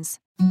returns.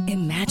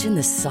 Imagine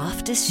the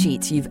softest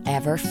sheets you've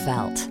ever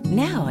felt.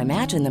 Now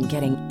imagine them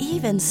getting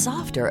even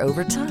softer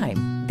over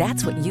time.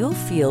 That's what you'll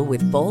feel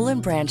with Boll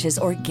 & Branch's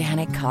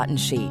organic cotton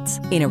sheets.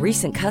 In a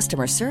recent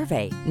customer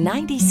survey,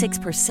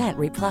 96%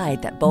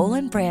 replied that Boll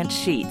 & Branch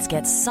sheets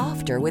get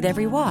softer with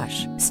every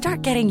wash.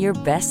 Start getting your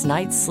best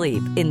night's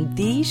sleep in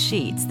these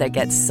sheets that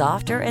get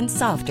softer and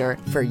softer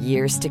for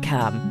years to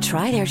come.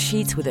 Try their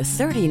sheets with a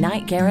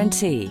 30-night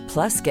guarantee.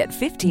 Plus, get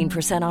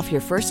 15% off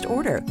your first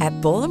order at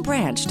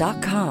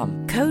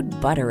bollandbranch.com. Code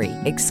BUTTERY.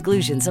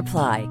 Exclusions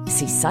apply.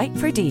 See site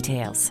for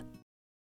details.